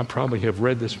verse that I probably have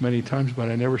read this many times, but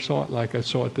I never saw it like I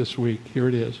saw it this week. Here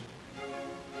it is.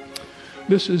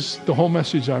 This is the whole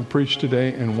message I've preached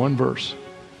today in one verse.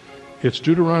 It's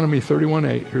Deuteronomy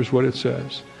 31:8. Here's what it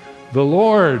says. The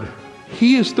Lord,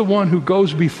 he is the one who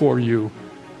goes before you.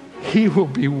 He will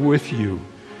be with you.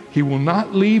 He will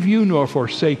not leave you nor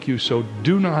forsake you, so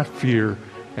do not fear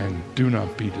and do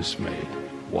not be dismayed.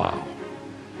 Wow.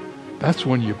 That's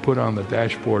when you put on the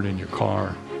dashboard in your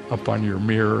car, up on your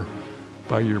mirror,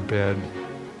 by your bed,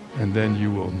 and then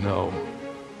you will know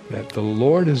that the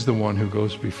Lord is the one who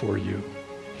goes before you.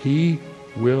 He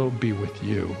will be with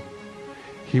you.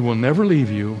 He will never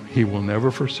leave you. He will never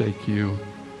forsake you.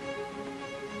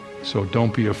 So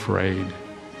don't be afraid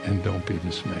and don't be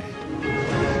dismayed.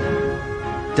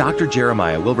 Dr.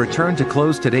 Jeremiah will return to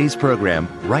close today's program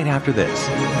right after this.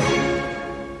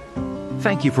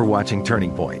 Thank you for watching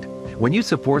Turning Point. When you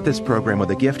support this program with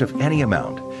a gift of any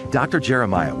amount, Dr.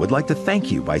 Jeremiah would like to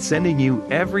thank you by sending you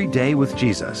Every Day with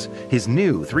Jesus, his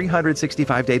new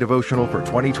 365-day devotional for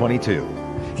 2022.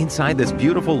 Inside this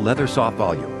beautiful leather soft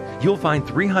volume, you'll find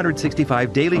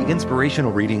 365 daily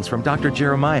inspirational readings from Dr.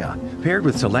 Jeremiah, paired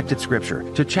with selected scripture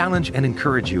to challenge and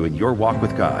encourage you in your walk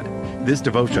with God. This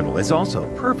devotional is also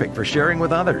perfect for sharing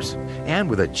with others. And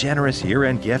with a generous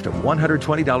year-end gift of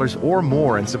 $120 or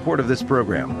more in support of this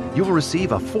program, you will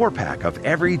receive a 4-pack of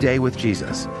Every Day with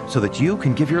Jesus so that you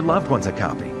can give your loved ones a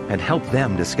copy and help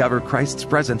them discover Christ's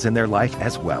presence in their life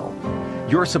as well.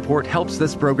 Your support helps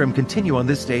this program continue on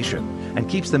this station and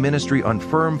keeps the ministry on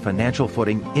firm financial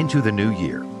footing into the new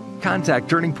year. Contact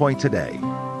Turning Point today.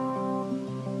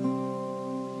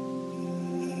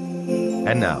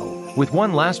 And now, with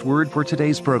one last word for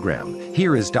today's program,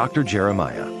 here is Dr.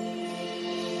 Jeremiah.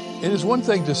 It is one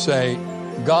thing to say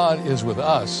God is with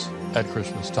us at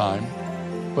Christmas time,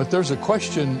 but there's a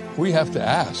question we have to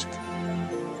ask.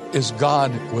 Is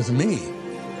God with me?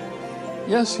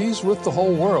 Yes, he's with the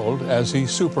whole world as he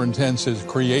superintends his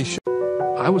creation.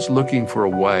 I was looking for a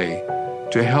way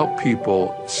to help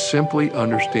people simply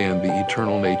understand the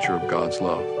eternal nature of God's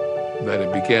love, that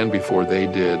it began before they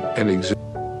did and existed.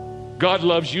 God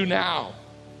loves you now.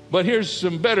 But here's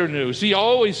some better news. He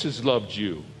always has loved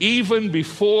you, even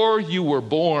before you were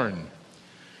born.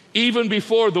 Even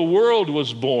before the world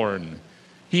was born,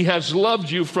 he has loved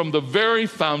you from the very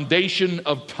foundation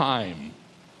of time.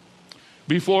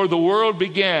 Before the world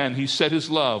began, he set his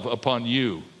love upon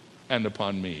you and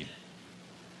upon me.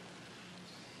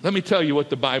 Let me tell you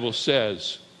what the Bible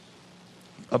says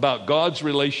about God's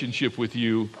relationship with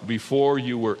you before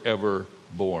you were ever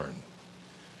born.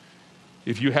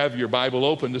 If you have your Bible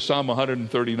open to Psalm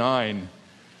 139,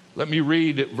 let me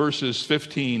read verses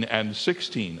 15 and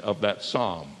 16 of that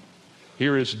psalm.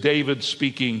 Here is David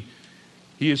speaking.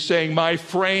 He is saying, "My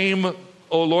frame,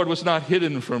 O Lord, was not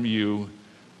hidden from you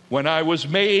when I was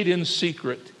made in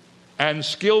secret and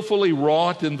skillfully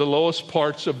wrought in the lowest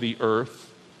parts of the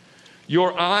earth.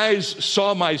 Your eyes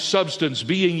saw my substance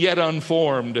being yet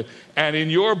unformed, and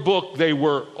in your book they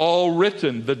were all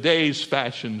written, the days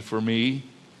fashioned for me,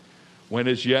 when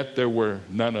as yet there were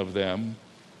none of them."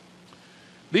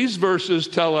 These verses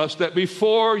tell us that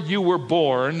before you were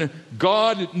born,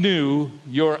 God knew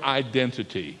your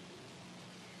identity.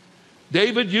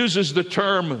 David uses the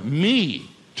term "me"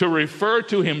 to refer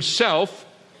to himself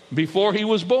before he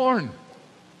was born.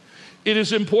 It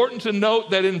is important to note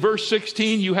that in verse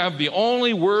 16 you have the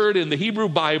only word in the Hebrew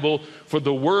Bible for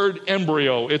the word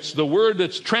embryo. It's the word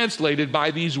that's translated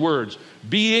by these words,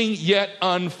 being yet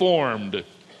unformed.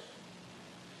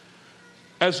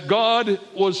 As God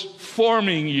was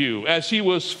forming you, as he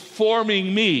was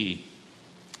forming me,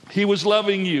 he was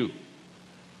loving you.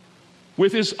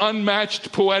 With his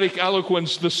unmatched poetic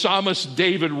eloquence, the psalmist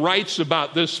David writes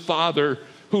about this Father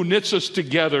who knits us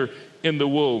together in the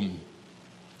womb,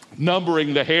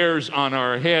 numbering the hairs on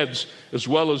our heads as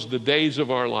well as the days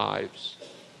of our lives.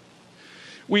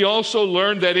 We also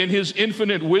learn that in his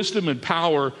infinite wisdom and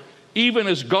power, even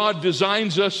as God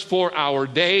designs us for our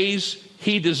days,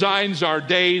 he designs our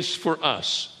days for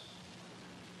us,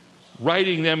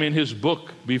 writing them in his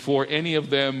book before any of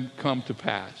them come to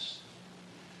pass.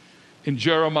 In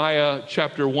Jeremiah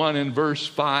chapter 1 and verse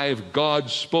 5, God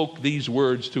spoke these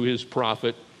words to his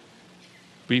prophet,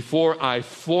 "Before I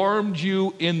formed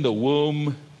you in the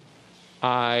womb,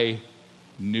 I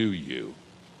knew you."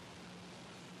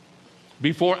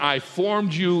 Before I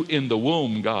formed you in the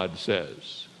womb, God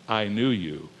says, I knew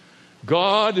you.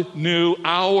 God knew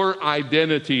our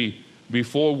identity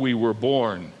before we were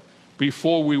born,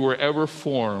 before we were ever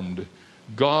formed.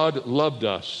 God loved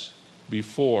us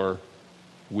before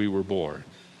we were born.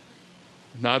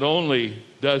 Not only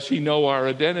does he know our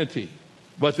identity,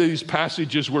 but these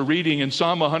passages we're reading in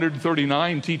Psalm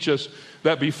 139 teach us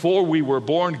that before we were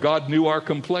born, God knew our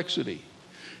complexity.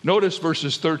 Notice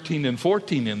verses 13 and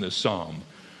 14 in this psalm.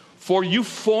 For you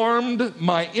formed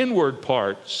my inward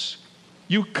parts.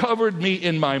 You covered me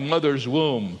in my mother's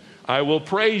womb. I will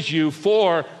praise you,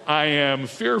 for I am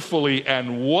fearfully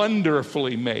and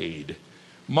wonderfully made.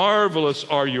 Marvelous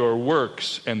are your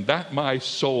works, and that my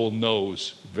soul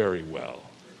knows very well.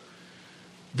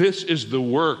 This is the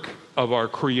work of our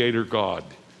Creator God,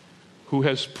 who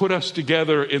has put us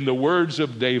together in the words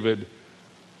of David,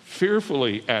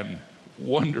 fearfully and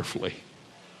wonderfully.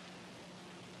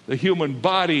 The human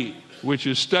body, which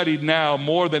is studied now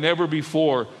more than ever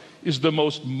before, is the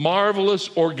most marvelous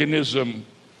organism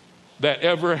that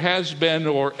ever has been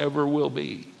or ever will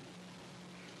be.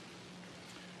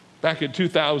 Back in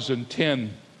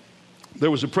 2010, there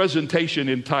was a presentation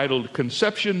entitled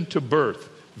Conception to Birth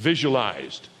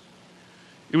Visualized.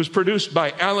 It was produced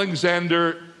by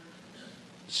Alexander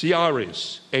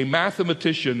Ciaris, a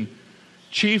mathematician,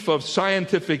 chief of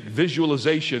scientific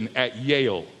visualization at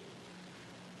Yale.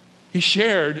 He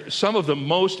shared some of the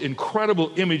most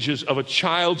incredible images of a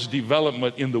child's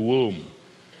development in the womb.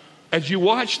 As you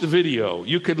watch the video,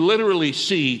 you could literally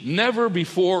see never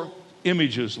before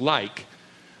images like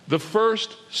the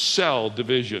first cell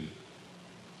division,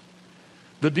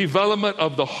 the development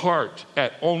of the heart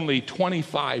at only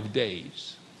 25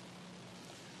 days,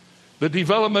 the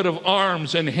development of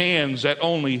arms and hands at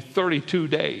only 32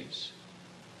 days,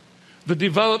 the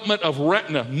development of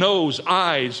retina, nose,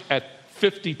 eyes at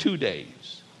 52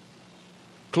 days.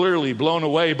 Clearly blown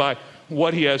away by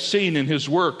what he has seen in his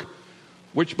work,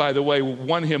 which, by the way,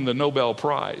 won him the Nobel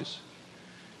Prize.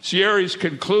 Ciaris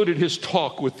concluded his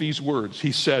talk with these words.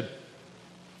 He said,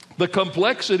 the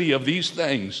complexity of these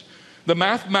things, the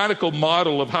mathematical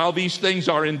model of how these things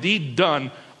are indeed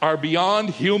done, are beyond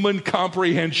human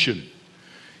comprehension.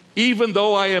 Even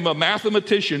though I am a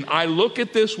mathematician, I look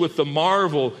at this with the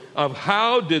marvel of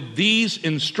how did these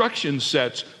instruction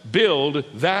sets build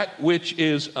that which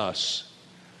is us?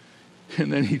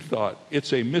 And then he thought,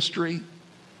 it's a mystery,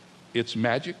 it's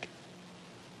magic,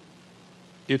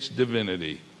 it's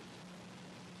divinity.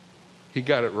 He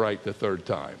got it right the third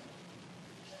time.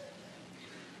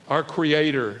 Our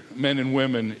Creator, men and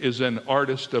women, is an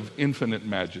artist of infinite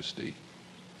majesty.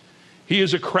 He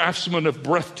is a craftsman of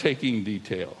breathtaking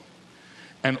detail.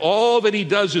 And all that he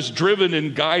does is driven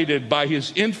and guided by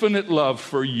his infinite love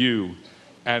for you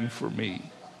and for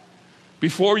me.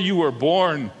 Before you were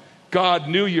born, God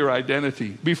knew your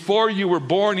identity. Before you were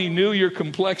born, he knew your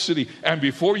complexity. And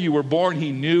before you were born,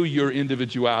 he knew your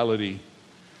individuality.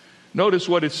 Notice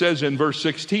what it says in verse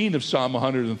 16 of Psalm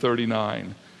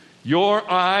 139. Your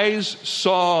eyes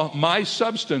saw my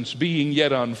substance being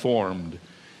yet unformed,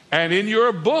 and in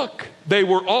your book they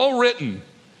were all written,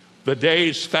 the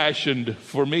days fashioned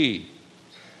for me,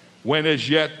 when as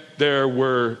yet there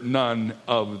were none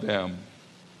of them.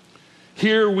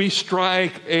 Here we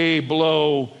strike a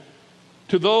blow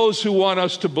to those who want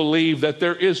us to believe that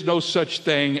there is no such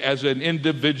thing as an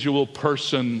individual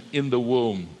person in the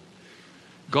womb.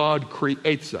 God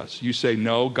creates us. You say,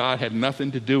 no, God had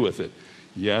nothing to do with it.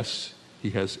 Yes, he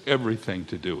has everything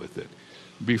to do with it.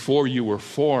 Before you were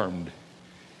formed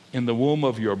in the womb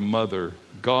of your mother,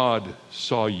 God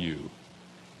saw you.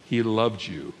 He loved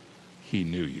you. He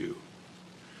knew you.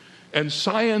 And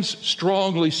science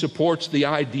strongly supports the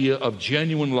idea of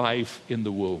genuine life in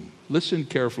the womb. Listen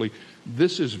carefully.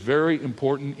 This is very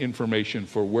important information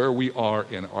for where we are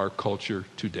in our culture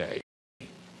today.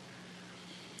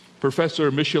 Professor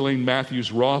Micheline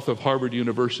Matthews Roth of Harvard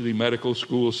University Medical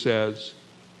School says,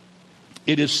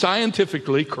 it is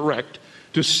scientifically correct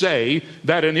to say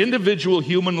that an individual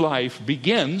human life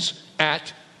begins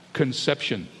at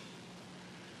conception.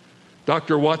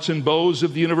 Dr. Watson Bowes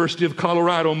of the University of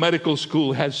Colorado Medical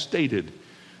School has stated,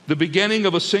 the beginning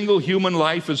of a single human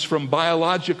life is from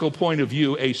biological point of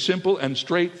view a simple and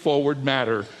straightforward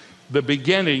matter. The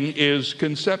beginning is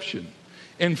conception.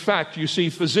 In fact, you see,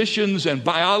 physicians and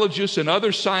biologists and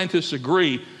other scientists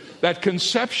agree that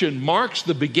conception marks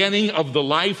the beginning of the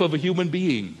life of a human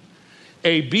being.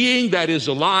 A being that is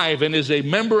alive and is a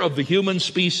member of the human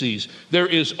species. There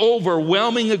is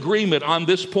overwhelming agreement on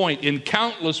this point in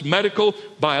countless medical,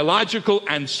 biological,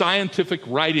 and scientific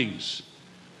writings.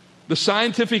 The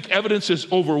scientific evidence is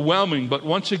overwhelming, but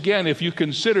once again, if you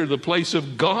consider the place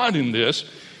of God in this,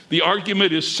 the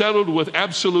argument is settled with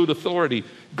absolute authority.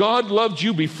 God loved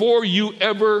you before you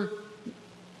ever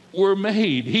were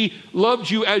made. He loved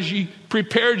you as he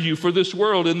prepared you for this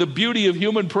world in the beauty of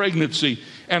human pregnancy.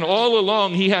 And all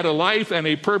along, he had a life and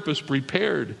a purpose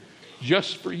prepared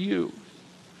just for you.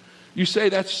 You say,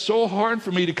 that's so hard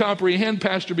for me to comprehend,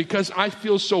 Pastor, because I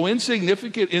feel so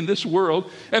insignificant in this world,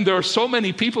 and there are so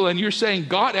many people, and you're saying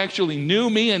God actually knew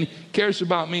me and cares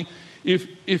about me.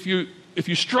 If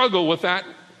you struggle with that,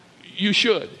 you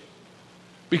should,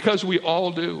 because we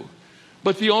all do.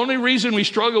 But the only reason we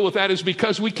struggle with that is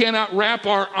because we cannot wrap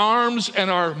our arms and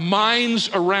our minds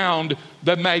around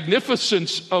the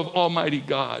magnificence of Almighty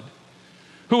God,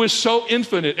 who is so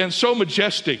infinite and so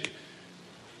majestic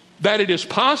that it is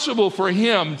possible for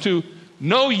Him to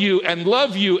know you and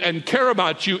love you and care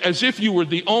about you as if you were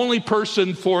the only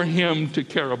person for Him to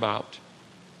care about.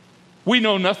 We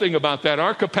know nothing about that.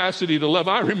 Our capacity to love.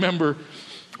 I remember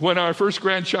when our first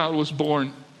grandchild was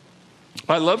born,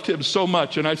 I loved him so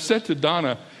much, and I said to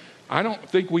Donna, I don't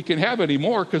think we can have any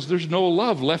more because there's no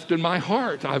love left in my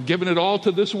heart. I've given it all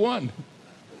to this one.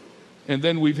 And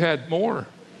then we've had more.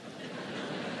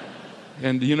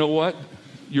 And you know what?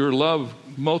 Your love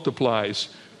multiplies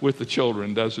with the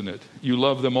children, doesn't it? You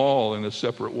love them all in a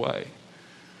separate way.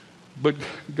 But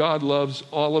God loves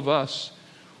all of us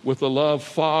with a love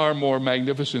far more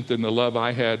magnificent than the love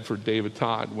I had for David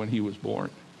Todd when he was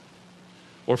born,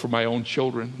 or for my own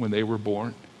children when they were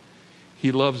born.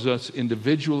 He loves us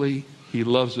individually. He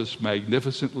loves us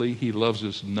magnificently. He loves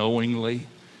us knowingly.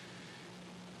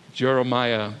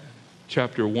 Jeremiah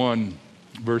chapter 1,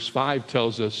 verse 5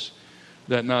 tells us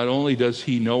that not only does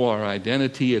He know our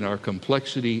identity and our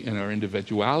complexity and our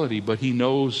individuality, but He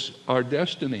knows our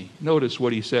destiny. Notice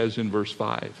what He says in verse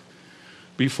 5.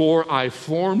 Before I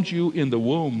formed you in the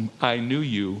womb, I knew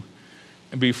you.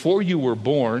 And before you were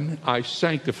born, I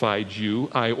sanctified you.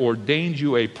 I ordained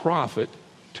you a prophet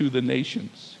to the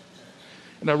nations.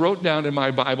 And I wrote down in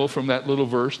my Bible from that little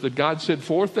verse that God said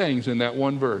 4 things in that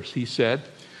one verse. He said,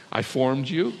 I formed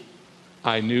you,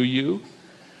 I knew you,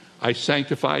 I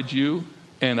sanctified you,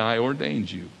 and I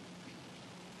ordained you.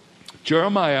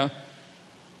 Jeremiah,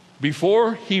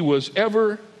 before he was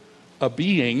ever a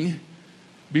being,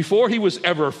 before he was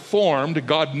ever formed,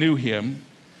 God knew him.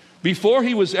 Before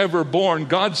he was ever born,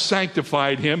 God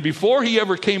sanctified him. Before he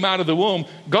ever came out of the womb,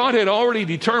 God had already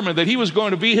determined that he was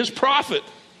going to be his prophet,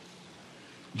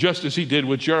 just as He did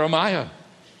with Jeremiah.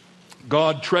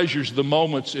 God treasures the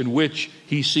moments in which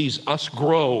He sees us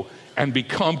grow and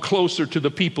become closer to the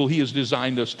people He has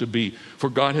designed us to be. For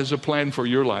God has a plan for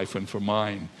your life and for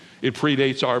mine. It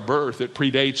predates our birth. It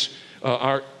predates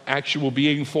our actual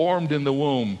being formed in the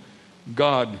womb.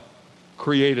 God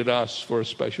created us for a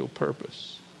special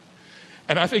purpose.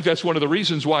 And I think that's one of the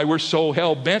reasons why we're so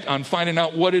hell-bent on finding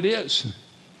out what it is.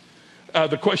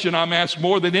 The question I'm asked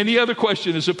more than any other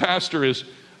question as a pastor is,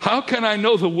 how can I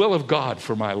know the will of God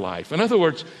for my life? In other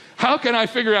words, how can I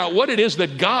figure out what it is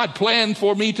that God planned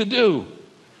for me to do?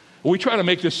 We try to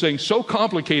make this thing so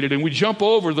complicated, and we jump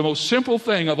over the most simple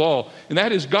thing of all, and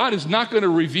that is God is not going to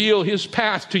reveal His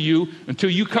path to you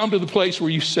until you come to the place where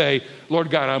you say,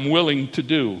 Lord God, I'm willing to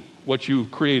do what you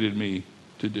created me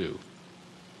to do.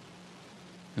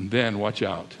 And then watch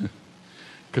out,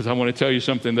 because I want to tell you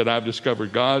something that I've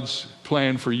discovered. God's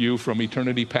plan for you from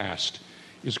eternity past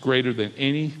is greater than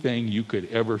anything you could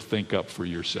ever think up for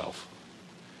yourself.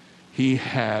 He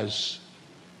has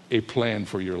a plan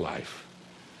for your life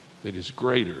that is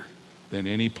greater than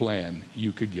any plan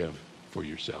you could give for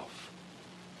yourself.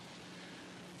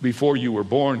 Before you were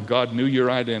born, God knew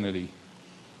your identity.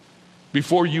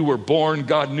 Before you were born,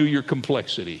 God knew your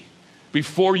complexity.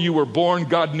 Before you were born,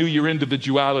 God knew your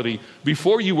individuality.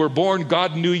 Before you were born,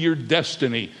 God knew your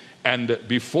destiny. And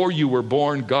before you were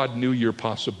born, God knew your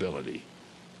possibility.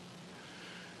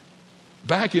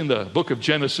 Back in the book of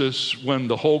Genesis, when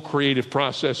the whole creative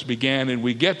process began and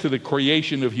we get to the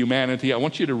creation of humanity, I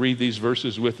want you to read these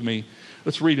verses with me.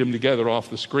 Let's read them together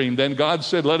off the screen. Then God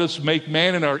said, let us make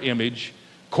man in our image,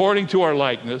 according to our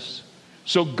likeness.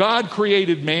 So God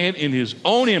created man in His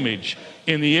own image.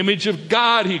 In the image of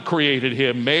God He created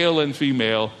him, male and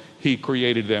female He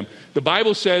created them. The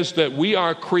Bible says that we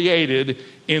are created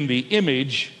in the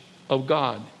image of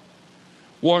God.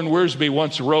 Warren Wiersbe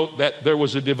once wrote that there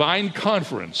was a divine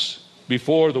conference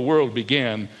before the world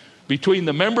began between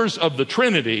the members of the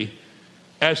Trinity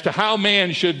as to how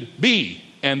man should be.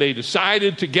 And they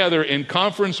decided together in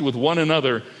conference with one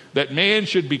another that man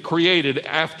should be created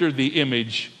after the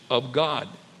image of God.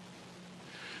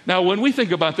 Now, when we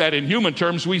think about that in human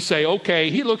terms, we say, okay,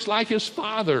 he looks like his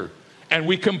father. And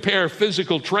we compare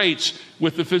physical traits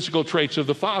with the physical traits of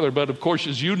the Father. But of course,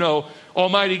 as you know,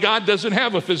 Almighty God doesn't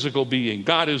have a physical being.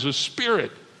 God is a spirit.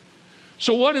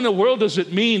 So what in the world does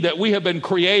it mean that we have been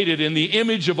created in the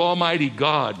image of Almighty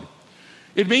God?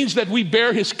 It means that we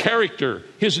bear His character,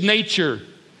 His nature.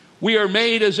 We are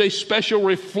made as a special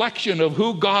reflection of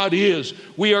who God is.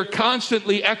 We are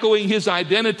constantly echoing his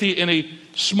identity in a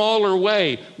smaller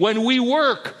way. When we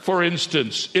work, for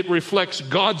instance, it reflects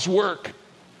God's work.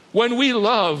 When we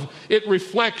love, it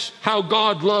reflects how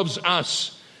God loves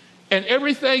us. And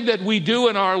everything that we do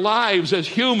in our lives as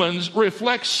humans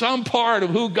reflects some part of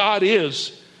who God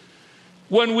is.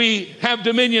 When we have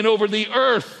dominion over the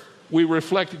earth, we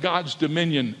reflect God's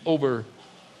dominion over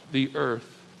the earth.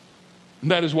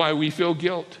 And that is why we feel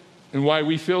guilt and why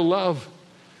we feel love,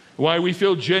 why we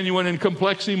feel genuine and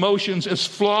complex emotions. As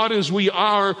flawed as we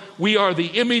are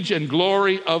the image and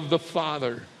glory of the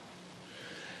Father.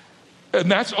 And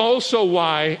that's also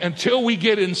why, until we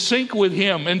get in sync with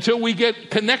him, until we get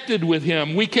connected with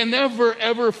him, we can never,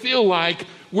 ever feel like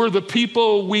we're the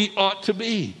people we ought to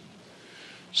be.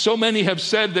 So many have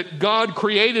said that God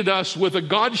created us with a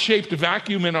God-shaped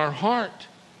vacuum in our heart.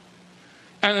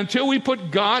 And until we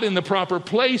put God in the proper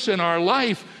place in our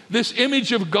life, this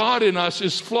image of God in us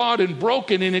is flawed and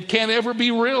broken, and it can't ever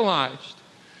be realized.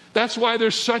 That's why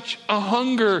there's such a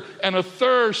hunger and a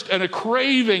thirst and a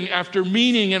craving after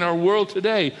meaning in our world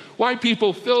today. Why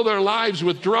people fill their lives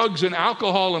with drugs and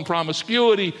alcohol and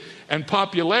promiscuity and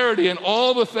popularity and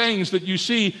all the things that you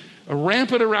see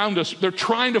rampant around us. They're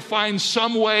trying to find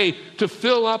some way to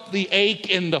fill up the ache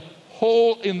in the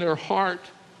hole in their heart.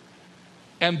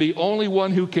 And the only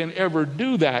one who can ever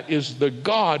do that is the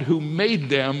God who made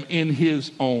them in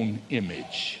his own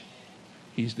image.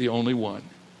 He's the only one.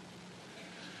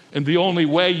 And the only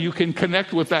way you can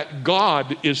connect with that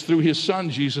God is through his Son,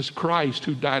 Jesus Christ,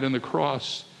 who died on the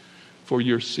cross for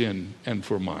your sin and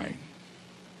for mine.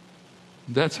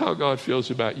 That's how God feels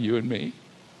about you and me.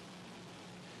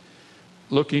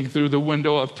 Looking through the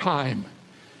window of time.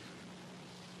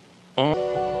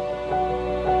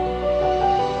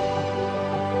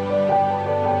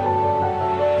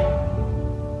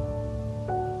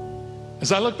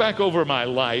 As I look back over my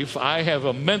life, I have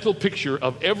a mental picture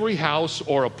of every house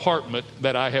or apartment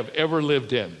that I have ever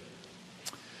lived in.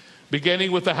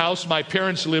 Beginning with the house my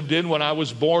parents lived in when I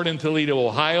was born in Toledo,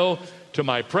 Ohio, to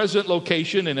my present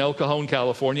location in El Cajon,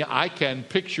 California, I can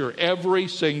picture every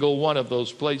single one of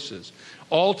those places.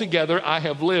 Altogether, I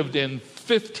have lived in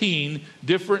 15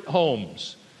 different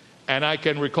homes, and I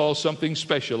can recall something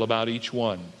special about each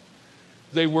one.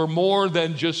 They were more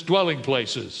than just dwelling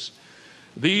places.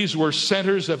 These were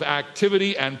centers of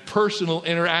activity and personal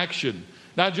interaction,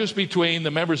 not just between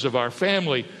the members of our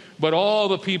family, but all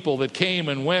the people that came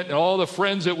and went, and all the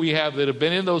friends that we have that have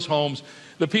been in those homes.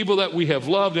 The people that we have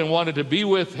loved and wanted to be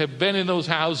with have been in those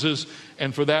houses,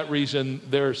 and for that reason,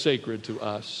 they're sacred to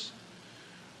us.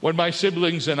 When my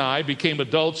siblings and I became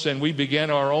adults and we began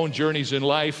our own journeys in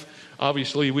life,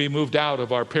 obviously we moved out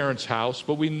of our parents' house,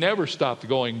 but we never stopped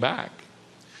going back.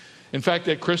 In fact,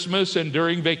 at Christmas and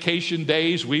during vacation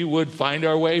days, we would find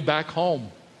our way back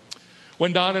home.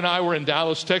 When Don and I were in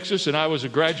Dallas, Texas, and I was a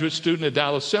graduate student at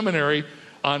Dallas Seminary,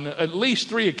 on at least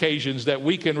 3 occasions that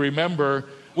we can remember,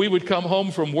 we would come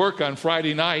home from work on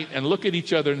Friday night and look at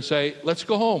each other and say, let's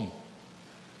go home.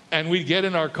 And we'd get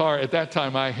in our car. At that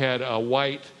time, I had a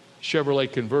white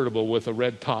Chevrolet convertible with a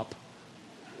red top.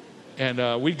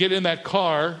 And we'd get in that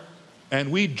car, and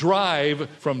we drive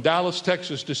from Dallas,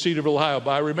 Texas to Cedarville, Ohio.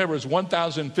 But I remember it's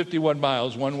 1,051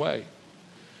 miles one way.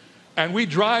 And we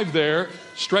drive there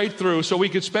straight through so we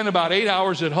could spend about 8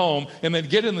 hours at home and then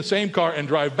get in the same car and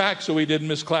drive back so we didn't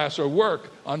miss class or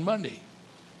work on Monday.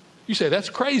 You say, that's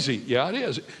crazy. Yeah, it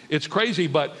is. It's crazy,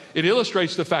 but it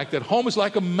illustrates the fact that home is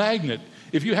like a magnet.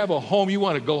 If you have a home, you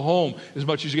want to go home as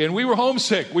much as you can. And we were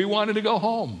homesick. We wanted to go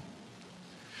home.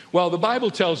 Well, the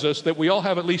Bible tells us that we all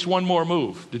have at least one more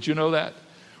move. Did you know that?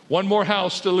 One more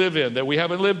house to live in that we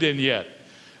haven't lived in yet.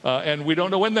 And we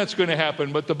don't know when that's going to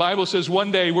happen, but the Bible says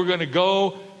one day we're going to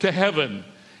go to heaven.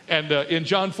 And in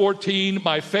John 14,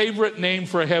 my favorite name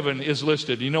for heaven is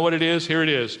listed. You know what it is? Here it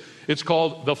is. It's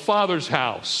called the Father's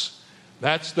house.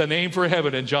 That's the name for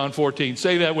heaven in John 14.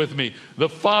 Say that with me. The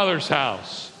Father's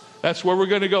house. That's where we're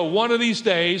going to go. One of these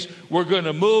days, we're going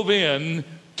to move in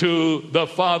to the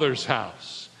Father's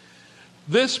house.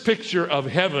 This picture of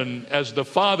heaven as the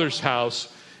Father's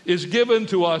house is given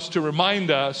to us to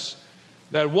remind us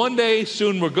that one day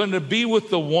soon we're going to be with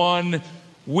the one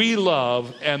we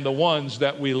love and the ones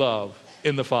that we love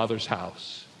in the Father's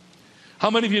house. How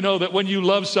many of you know that when you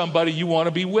love somebody, you want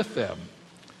to be with them?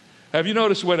 Have you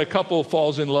noticed when a couple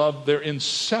falls in love, they're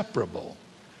inseparable?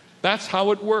 That's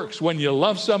how it works. When you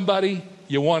love somebody,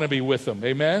 you want to be with them.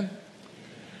 Amen?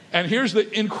 And here's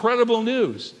the incredible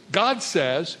news. God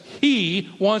says He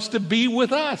wants to be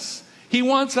with us. He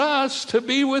wants us to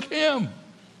be with Him.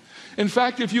 In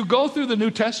fact, if you go through the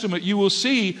New Testament, you will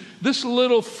see this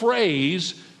little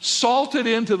phrase salted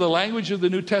into the language of the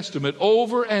New Testament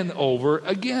over and over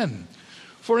again.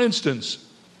 For instance,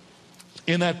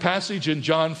 in that passage in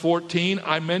John 14,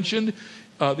 I mentioned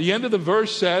the end of the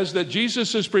verse says that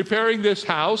Jesus is preparing this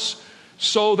house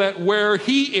so that where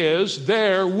he is,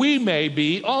 there we may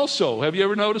be also. Have you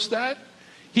ever noticed that?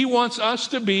 He wants us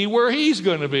to be where he's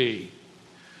going to be.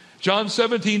 John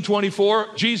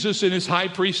 17:24, Jesus in his high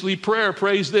priestly prayer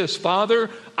prays this: Father,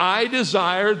 I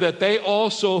desire that they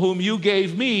also whom you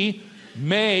gave me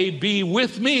may be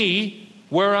with me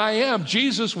where I am.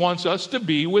 Jesus wants us to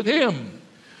be with him.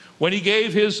 When he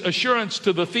gave his assurance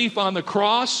to the thief on the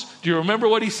cross, do you remember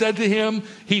what he said to him?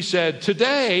 He said,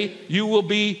 today you will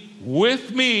be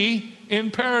with me in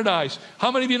paradise.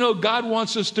 How many of you know God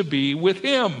wants us to be with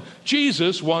him?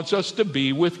 Jesus wants us to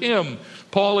be with him.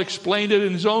 Paul explained it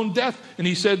in his own death, and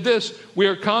he said this: we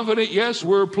are confident, yes,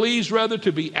 we're pleased rather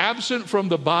to be absent from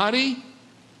the body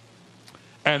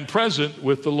and present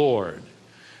with the Lord.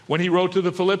 When he wrote to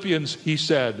the Philippians, he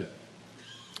said,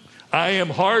 I am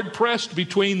hard pressed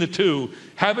between the two,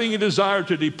 having a desire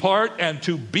to depart and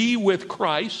to be with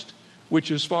Christ,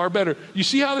 which is far better. You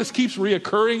see how this keeps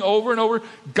reoccurring over and over?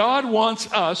 God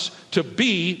wants us to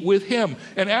be with him.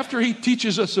 And after he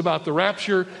teaches us about the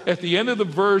rapture, at the end of the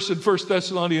verse in 1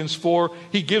 Thessalonians 4,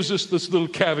 he gives us this little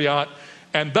caveat,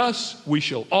 and thus we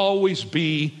shall always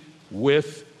be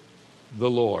with the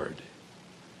Lord.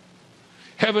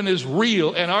 Heaven is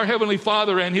real, and our Heavenly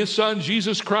Father and his Son,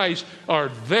 Jesus Christ, are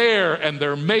there, and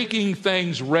they're making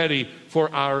things ready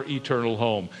for our eternal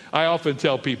home. I often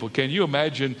tell people, can you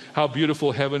imagine how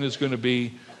beautiful heaven is going to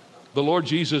be? The Lord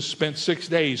Jesus spent 6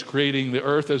 days creating the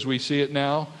earth as we see it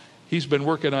now. He's been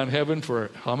working on heaven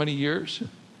for how many years?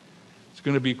 It's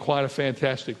going to be quite a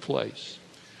fantastic place.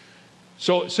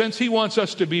 So since he wants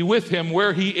us to be with him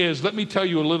where he is, let me tell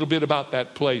you a little bit about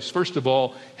that place. First of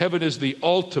all, heaven is the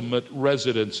ultimate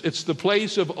residence. It's the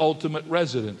place of ultimate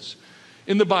residence.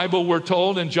 In the Bible, we're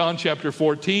told in John chapter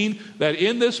 14 that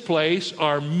in this place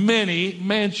are many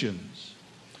mansions.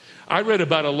 I read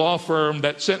about a law firm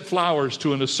that sent flowers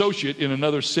to an associate in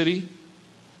another city.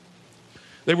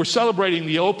 They were celebrating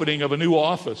the opening of a new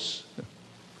office.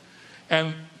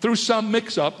 And through some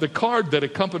mix-up, the card that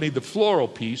accompanied the floral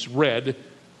piece read,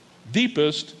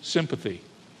 deepest sympathy.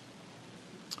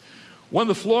 When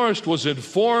the florist was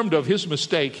informed of his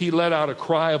mistake, he let out a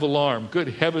cry of alarm. Good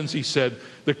heavens, he said.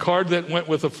 The card that went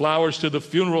with the flowers to the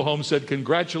funeral home said,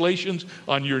 congratulations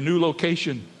on your new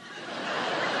location.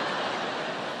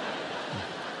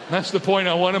 That's the point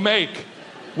I want to make.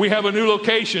 We have a new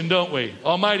location, don't we?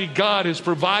 Almighty God has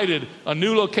provided a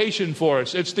new location for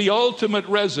us. It's the ultimate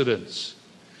residence.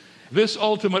 This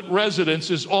ultimate residence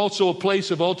is also a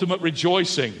place of ultimate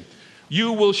rejoicing.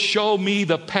 You will show me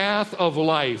the path of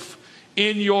life.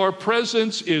 In your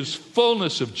presence is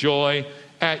fullness of joy.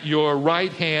 At your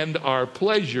right hand are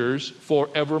pleasures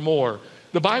forevermore.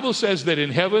 The Bible says that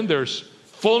in heaven there's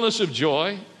fullness of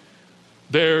joy,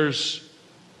 there's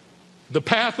the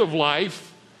path of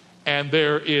life, and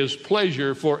there is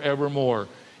pleasure forevermore.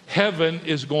 Heaven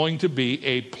is going to be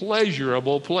a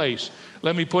pleasurable place.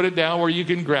 Let me put it down where you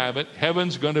can grab it.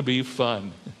 Heaven's going to be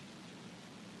fun.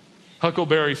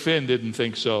 Huckleberry Finn didn't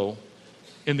think so.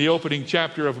 In the opening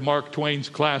chapter of Mark Twain's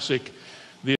classic,